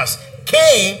 Sinners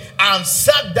came and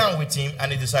sat down with him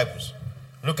and his disciples.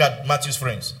 Look at Matthew's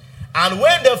friends. And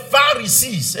when the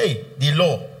Pharisees, the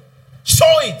law,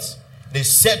 saw it, they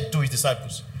said to his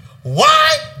disciples,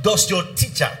 why does your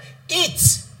teacher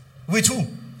eat with who?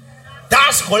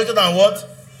 Tax collectors and what?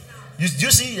 You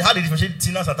see how they differentiate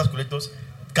sinners and tax collectors?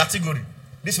 Category.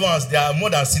 These ones, they are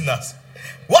more than sinners.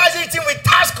 Why is he eating with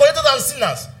tax collectors and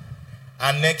sinners?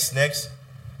 And next,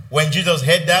 when Jesus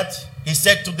heard that, he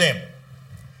said to them,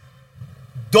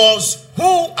 those who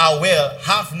are well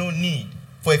have no need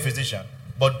for a physician,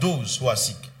 but those who are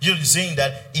sick. Jesus is saying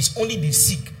that it's only the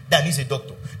sick that needs a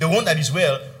doctor. The one that is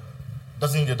well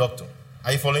doesn't need a doctor.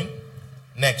 Are you following?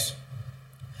 Next.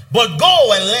 But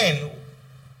go and learn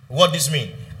what this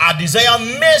means. I desire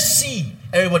mercy.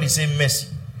 Everybody say mercy.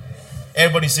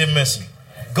 Everybody say mercy.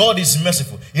 God is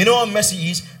merciful. You know what mercy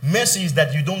is? Mercy is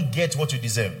that you don't get what you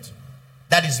deserved.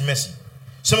 That is mercy.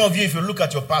 Some of you, if you look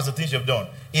at your past, the things you've done,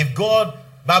 if God,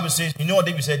 Bible says, you know what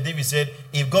David said? David said,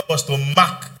 if God was to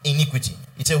mark iniquity,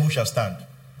 he said, who shall stand?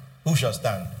 Who shall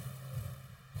stand?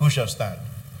 Who shall stand?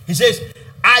 He says,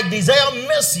 I desire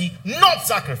mercy, not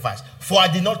sacrifice, for I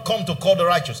did not come to call the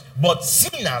righteous, but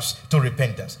sinners to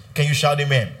repentance. Can you shout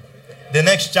amen? The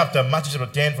next chapter, Matthew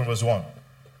chapter 10 from verse 1.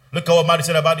 Look at what Matthew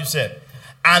said about himself.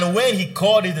 And when he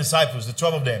called his disciples, the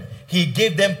 12 of them, he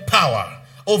gave them power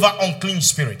over unclean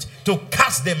spirits to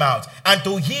cast them out and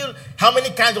to heal how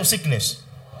many kinds of sickness?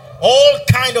 All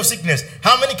kind of sickness.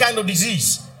 How many kind of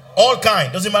disease? All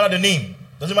kind. Doesn't matter the name.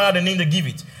 Doesn't matter the name they give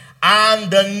it. And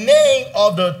the name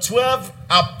of the 12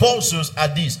 apostles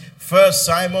are these. First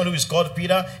Simon, who is called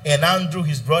Peter, and Andrew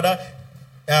his brother,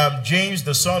 James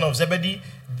the son of Zebedee,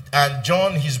 and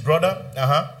John his brother,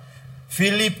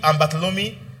 Philip and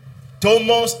Bartholomew,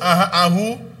 Thomas, and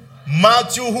who?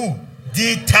 Matthew, who?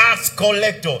 The tax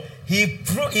collector. He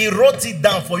wrote it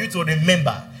down for you to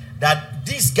remember that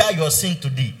this guy you are seeing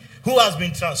today, who has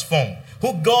been transformed,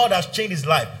 who God has changed his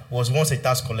life, was once a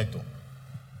tax collector.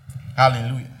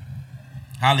 Hallelujah.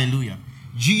 Hallelujah.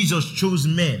 Jesus chose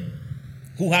men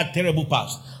who had terrible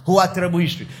past, who had terrible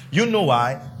history. You know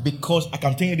why? Because I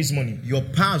can tell you this morning, your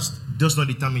past does not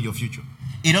determine your future.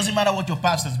 It doesn't matter what your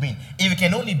past has been. If you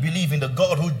can only believe in the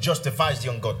God who justifies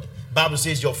the ungodly, Bible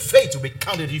says your faith will be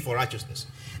counted to you for righteousness.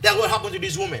 That's what happened to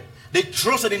this woman. They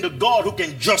trusted in the God who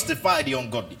can justify the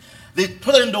ungodly. They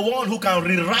trusted in the one who can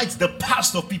rewrite the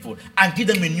past of people and give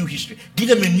them a new history, give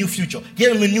them a new future,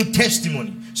 give them a new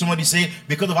testimony. Somebody say,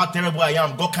 because of how terrible I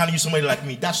am, God can't use somebody like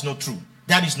me. That's not true.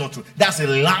 That is not true. That's a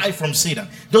lie from Satan.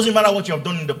 Doesn't matter what you have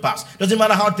done in the past. Doesn't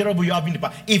matter how terrible you have been in the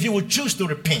past. If you will choose to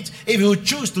repent, if you will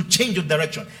choose to change your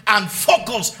direction and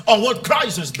focus on what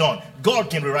Christ has done, God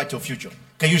can rewrite your future.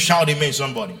 Can you shout amen,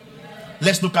 somebody?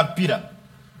 Let's look at Peter.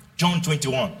 John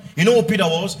 21. You know what Peter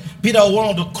was? Peter was one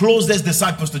of the closest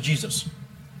disciples to Jesus.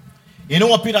 You know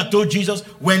what Peter told Jesus?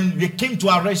 When they came to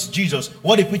arrest Jesus,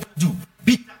 what did Peter do?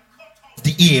 Peter cut off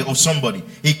the ear of somebody.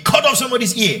 He cut off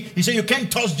somebody's ear. He said, you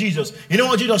can't touch Jesus. You know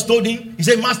what Jesus told him? He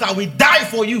said, Master, I will die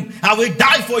for you. I will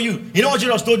die for you. You know what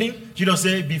Jesus told him? Jesus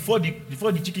said, before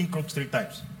the chicken croaks 3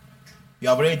 times. You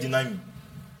have already denied me.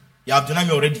 You have denied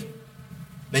me already.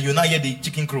 Then you now hear the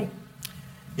chicken crow.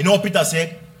 You know what Peter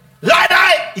said?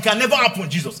 Lie! It can never happen,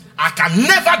 Jesus. I can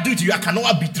never do it to you. I can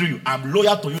never betray you. I'm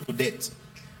loyal to you to death.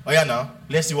 Oh yeah, now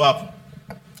let's see what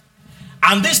happened.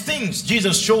 And these things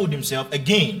Jesus showed himself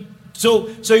again. So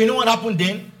you know what happened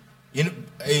then? You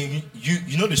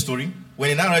know the story. When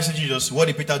they now arrested Jesus, what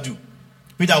did Peter do?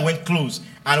 Peter went close,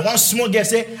 and one small girl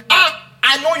said,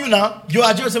 I know you now. You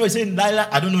are Jesus. He said, Lila,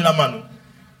 I don't know that man.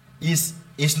 This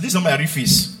is not my real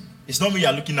face. It's not me you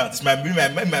are looking at. It's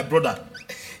my brother.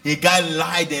 The guy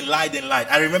lied and lied and lied.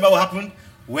 I remember what happened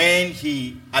when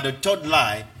he, at the third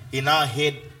lie, he now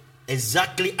heard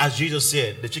exactly as Jesus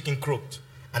said, the chicken croaked.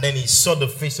 And then he saw the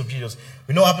face of Jesus.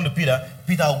 You know what happened to Peter?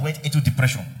 Peter went into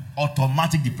depression.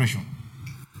 Automatic depression.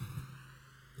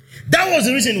 That was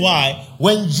the reason why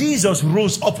when Jesus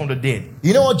rose up from the dead,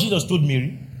 you know what Jesus told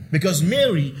Mary? Because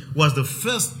Mary was the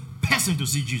first person to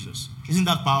see Jesus. Isn't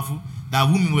that powerful?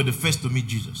 That women were the first to meet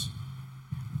Jesus.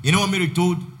 You know what Mary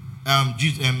told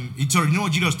Jesus? You know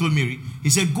what Jesus told Mary? He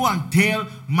said, go and tell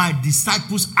my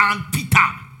disciples and Peter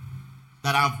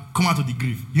that I've come out of the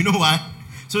grave. You know why?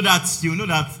 So that you know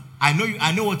that I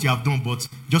know what you have done, but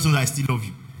just know that I still love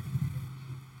you.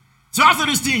 So after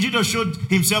this thing, Jesus showed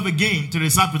himself again to the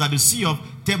disciples at the Sea of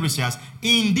Tiberias.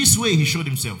 In this way, he showed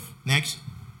himself. Next.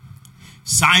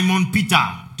 Simon Peter,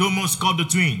 Thomas called the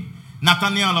twin,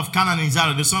 Nathanael of Cana and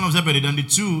Zara, the son of Zebedee, and the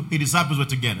two his disciples were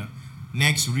together.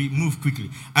 Next, move quickly.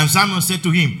 And Simon said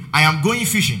to him, I am going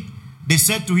fishing. They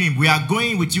said to him, we are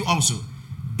going with you also.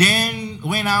 Then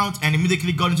went out and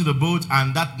immediately got into the boat,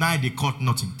 and that night they caught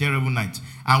nothing. Terrible night.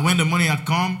 And when the morning had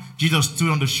come, Jesus stood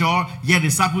on the shore. Yet the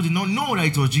disciples did not know that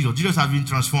it was Jesus. Jesus had been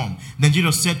transformed. Then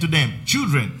Jesus said to them,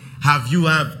 children, have you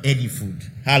any food?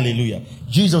 Hallelujah.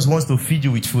 Jesus wants to feed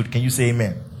you with food. Can you say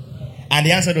amen? And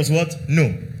the answer was what?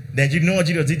 No. Then you know what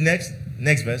Jesus did next?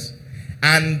 Next verse.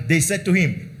 And they said to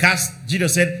him,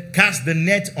 Jesus said, cast the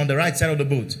net on the right side of the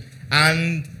boat,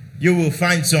 and you will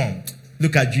find some.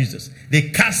 Look at Jesus. They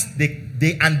cast,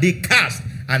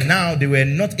 and now they were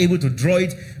not able to draw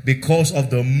it because of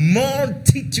the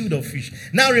multitude of fish.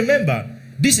 Now remember,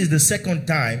 this is the second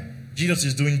time Jesus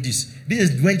is doing this. This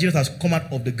is when Jesus has come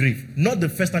out of the grave. Not the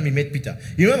first time he met Peter.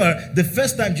 You remember, the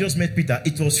first time Jesus met Peter,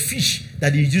 it was fish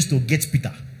that he used to get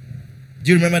Peter.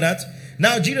 Do you remember that?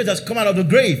 Now Jesus has come out of the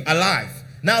grave alive.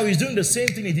 Now he's doing the same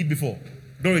thing he did before.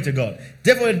 Glory to God.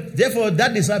 Therefore,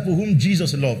 that disciple whom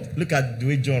Jesus loved. Look at the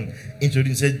way John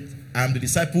introduced. He said, I am the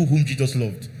disciple whom Jesus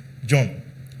loved. John.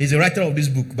 He's the writer of this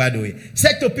book, by the way.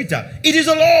 Said to Peter, it is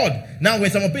the Lord. Now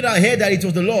when Simon Peter heard that it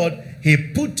was the Lord, he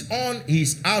put on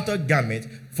his outer garment,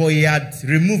 for he had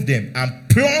removed them, and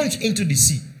plunged into the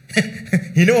sea.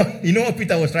 You know what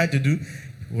Peter was trying to do?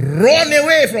 Run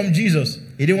away from Jesus.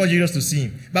 He didn't want Jesus to see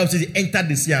him. Bible says he entered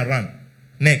the sea and ran.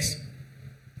 Next.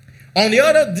 And the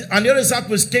other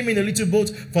disciples came in a little boat,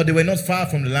 for they were not far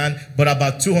from the land, but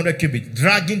about 200 cubits,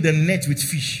 dragging the net with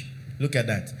fish. Look at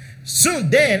that.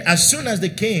 As soon as they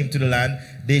came to the land,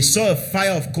 they saw a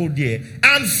fire of cold air,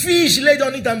 and fish laid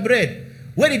on it and bread.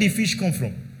 Where did the fish come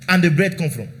from? And the bread come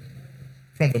from?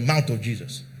 From the mouth of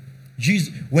Jesus.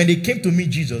 When they came to meet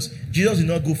Jesus, Jesus did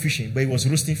not go fishing, but he was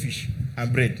roasting fish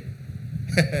and bread.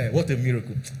 What a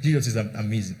miracle. Jesus is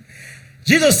amazing.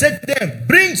 Jesus said to them,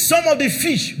 bring some of the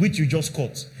fish which you just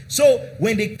caught. So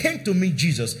when they came to meet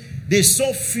Jesus, they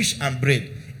saw fish and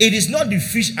bread. It is not the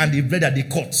fish and the bread that they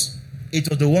caught. It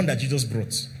was the one that Jesus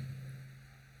brought.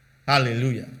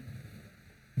 Hallelujah.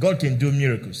 God can do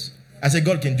miracles. I said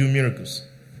God can do miracles.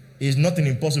 There is nothing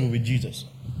impossible with Jesus.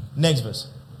 Next verse.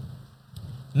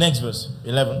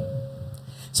 11.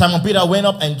 Simon Peter went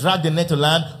up and dragged the net to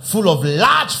land full of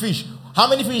large fish. How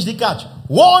many fish did he catch?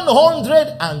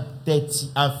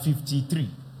 153.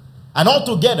 And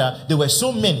altogether, there were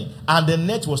so many, and the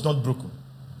net was not broken.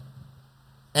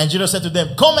 And Jesus said to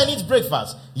them, come and eat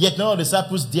breakfast. Yet none of the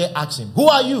disciples dare ask him, who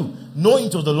are you? Knowing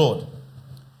it was the Lord.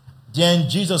 Then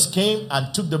Jesus came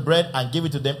and took the bread and gave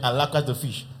it to them, and likewise the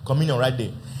fish. Communion right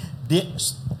there.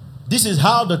 This is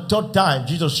how the third time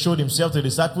Jesus showed himself to the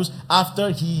disciples after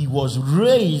he was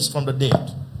raised from the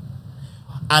dead.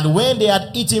 And when they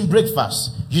had eaten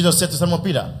breakfast, Jesus said to Simon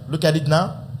Peter, look at it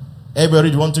now.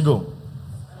 Everybody want to go?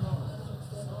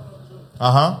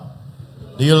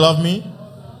 Do you love me?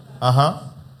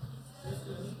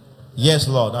 Yes,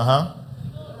 Lord.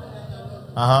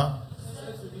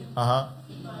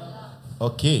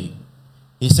 Okay.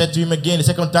 He said to him again the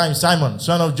second time, Simon,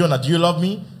 son of Jonah, do you love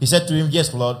me? He said to him,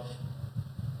 yes, Lord.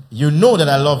 You know that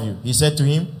I love you. He said to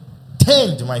him,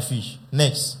 tend my fish.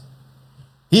 Next.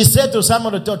 He said to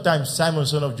Simon the third time, Simon,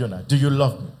 son of Jonah, do you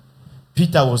love me?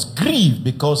 Peter was grieved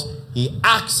because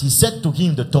he said to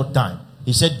him the third time,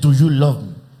 he said, do you love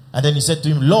me? And then he said to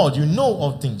him, Lord, you know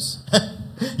all things.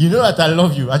 You know that I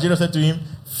love you. And Jesus said to him,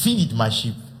 feed my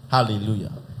sheep.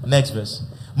 Hallelujah. Next verse.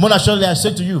 More surely I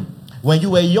said to you, when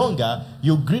you were younger,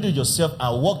 you girded yourself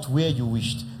and walked where you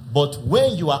wished. But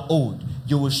when you are old,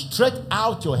 you will stretch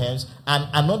out your hands, and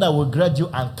another will gird you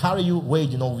and carry you where you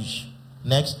do not wish.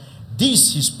 Next.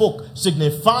 This he spoke,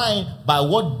 signifying by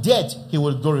what death he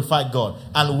will glorify God.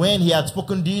 And when he had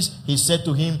spoken this, he said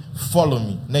to him, follow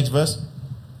me. Next verse.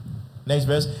 Next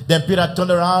verse. Then Peter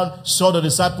turned around, saw the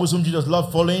disciples whom Jesus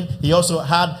loved following. He also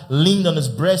had leaned on his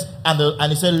breast,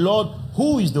 and he said, Lord,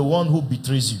 who is the one who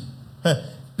betrays you?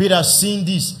 Peter, seeing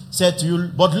this, said to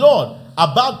you, but Lord,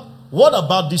 what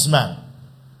about this man?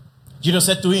 Jesus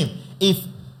said to him, if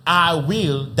I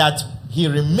will that he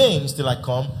remains till I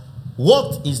come,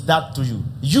 what is that to you?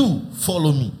 You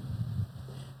follow me.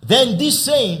 Then this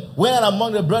saying went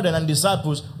among the brethren and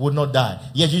disciples would not die.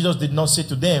 Yet Jesus did not say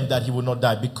to them that he would not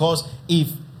die, because if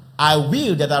I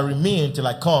will that I remain till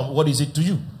I come, what is it to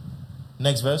you?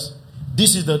 Next verse.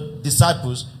 This is the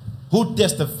disciples who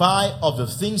testify of the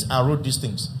things and wrote these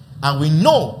things. And we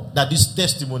know that this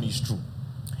testimony is true.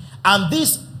 And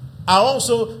these are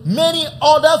also many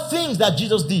other things that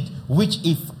Jesus did, which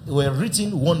if were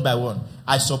written one by one,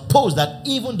 I suppose that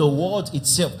even the world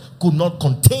itself could not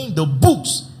contain the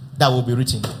books that will be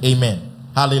written. Amen.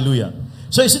 Hallelujah.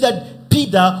 So you see that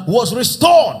Peter was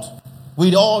restored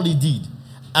with all he did.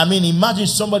 I mean, imagine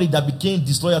somebody that became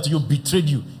disloyal to you, betrayed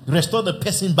you. Restore the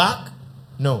person back?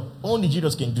 No. Only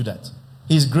Jesus can do that.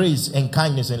 His grace and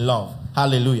kindness and love.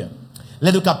 Hallelujah.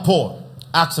 Let's look at Paul.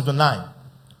 Acts chapter 9.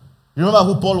 You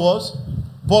remember who Paul was?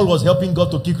 Paul was helping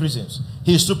God to kill Christians.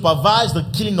 He supervised the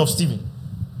killing of Stephen,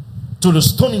 to the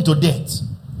stoning to death.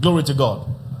 Glory to God.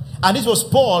 And this was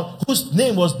Paul, whose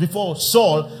name was before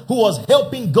Saul, who was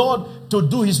helping God to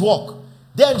do his work.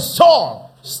 Then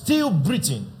Saul, still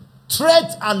breathing,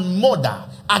 threat and murder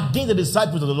against the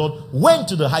disciples of the Lord, went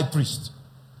to the high priest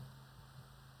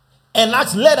and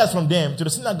asked letters from them to the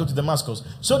synagogue to Damascus,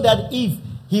 so that if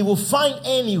he will find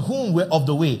any whom were of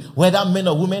the way, whether men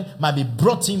or women, might be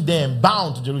brought in them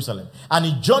bound to Jerusalem. And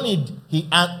he journeyed,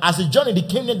 as he journeyed, he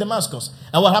came near Damascus.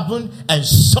 And what happened? And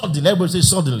suddenly, everybody say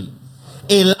suddenly,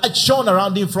 a light shone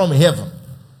around him from heaven.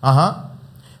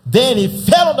 Then he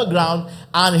fell on the ground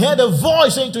and heard a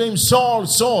voice saying to him, Saul,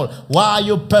 Saul, why are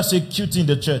you persecuting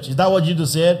the church? Is that what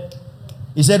Jesus said?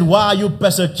 He said, why are you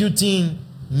persecuting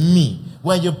me?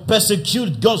 When you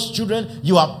persecute God's children,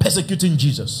 you are persecuting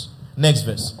Jesus. Next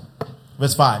verse.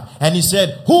 Verse 5. And he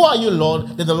said, who are you,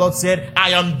 Lord? Then the Lord said, I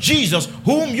am Jesus,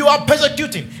 whom you are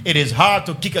persecuting. It is hard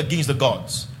to kick against the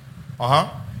gods.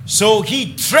 So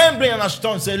he, trembling and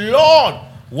astonished, said, Lord,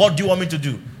 what do you want me to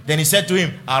do? Then he said to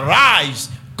him, arise,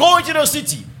 go into the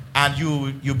city, and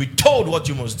you'll be told what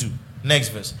you must do. Next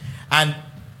verse. And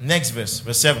next verse,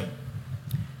 verse 7.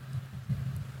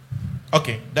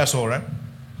 Okay, that's all, right?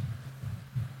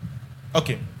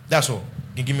 Okay, that's all.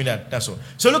 You can give me that. That's all.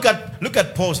 So look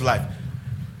at Paul's life.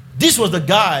 This was the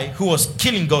guy who was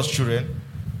killing God's children.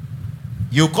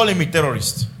 You call him a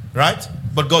terrorist, right?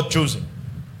 But God chose him.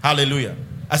 Hallelujah.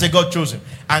 I said God chose him.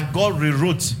 And God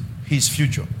rewrote his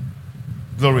future.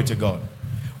 Glory to God.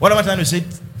 What am I trying to say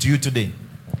to you today?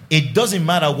 It doesn't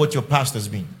matter what your past has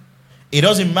been. It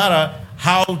doesn't matter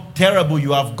how terrible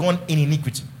you have gone in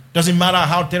iniquity. It doesn't matter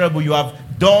how terrible you have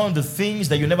done the things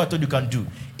that you never thought you can do.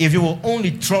 If you will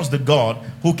only trust the God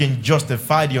who can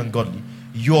justify the ungodly,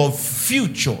 your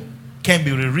future can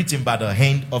be rewritten by the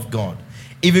hand of God.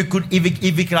 If he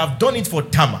could have done it for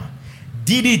Tamar,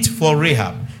 did it for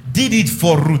Rahab, did it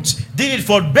for Ruth, did it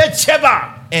for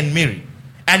Bathsheba and Mary,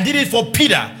 and did it for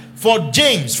Peter, for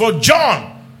James, for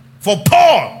John, for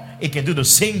Paul, it can do the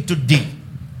same today.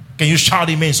 Can you shout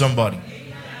amen, somebody?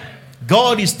 Amen.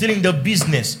 God is still in the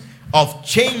business of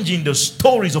changing the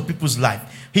stories of people's life.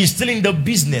 He's still in the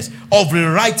business of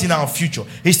rewriting our future.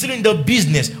 He's still in the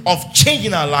business of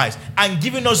changing our lives and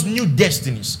giving us new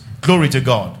destinies. Glory to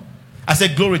God. I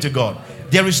said glory to God.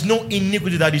 There is no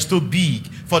iniquity that is too big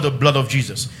for the blood of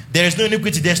Jesus. There is no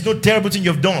iniquity, there's no terrible thing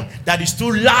you've done that is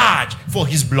too large for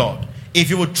his blood. If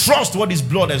you will trust what his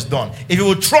blood has done, if you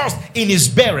will trust in his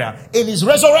burial, in his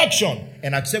resurrection,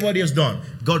 and accept what he has done,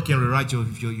 God can rewrite your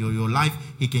life.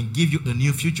 He can give you a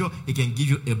new future. He can give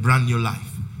you a brand new life.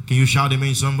 Can you shout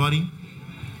amen, somebody?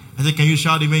 I said, can you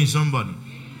shout amen, somebody?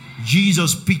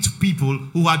 Jesus picked people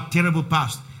who had terrible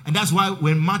past. And that's why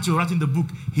when Matthew wrote in the book,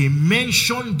 he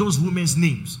mentioned those women's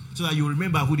names so that you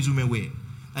remember who these women were.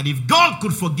 And if God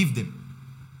could forgive them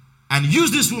and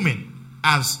use these women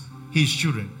as his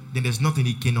children, then there's nothing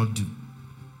he cannot do.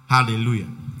 Hallelujah.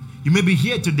 You may be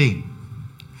here today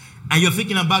And you're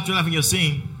thinking about your life and you're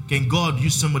saying, can God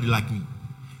use somebody like me?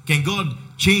 Can God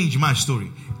change my story?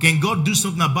 Can God do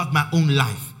something about my own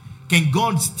life? Can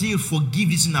God still forgive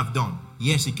this thing I've done?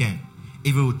 Yes, He can.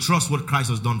 If you will trust what Christ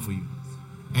has done for you.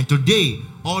 And today,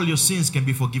 all your sins can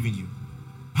be forgiven you.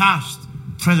 Past,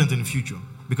 present, and future.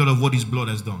 Because of what His blood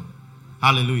has done.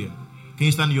 Hallelujah. Can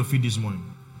you stand on your feet this morning?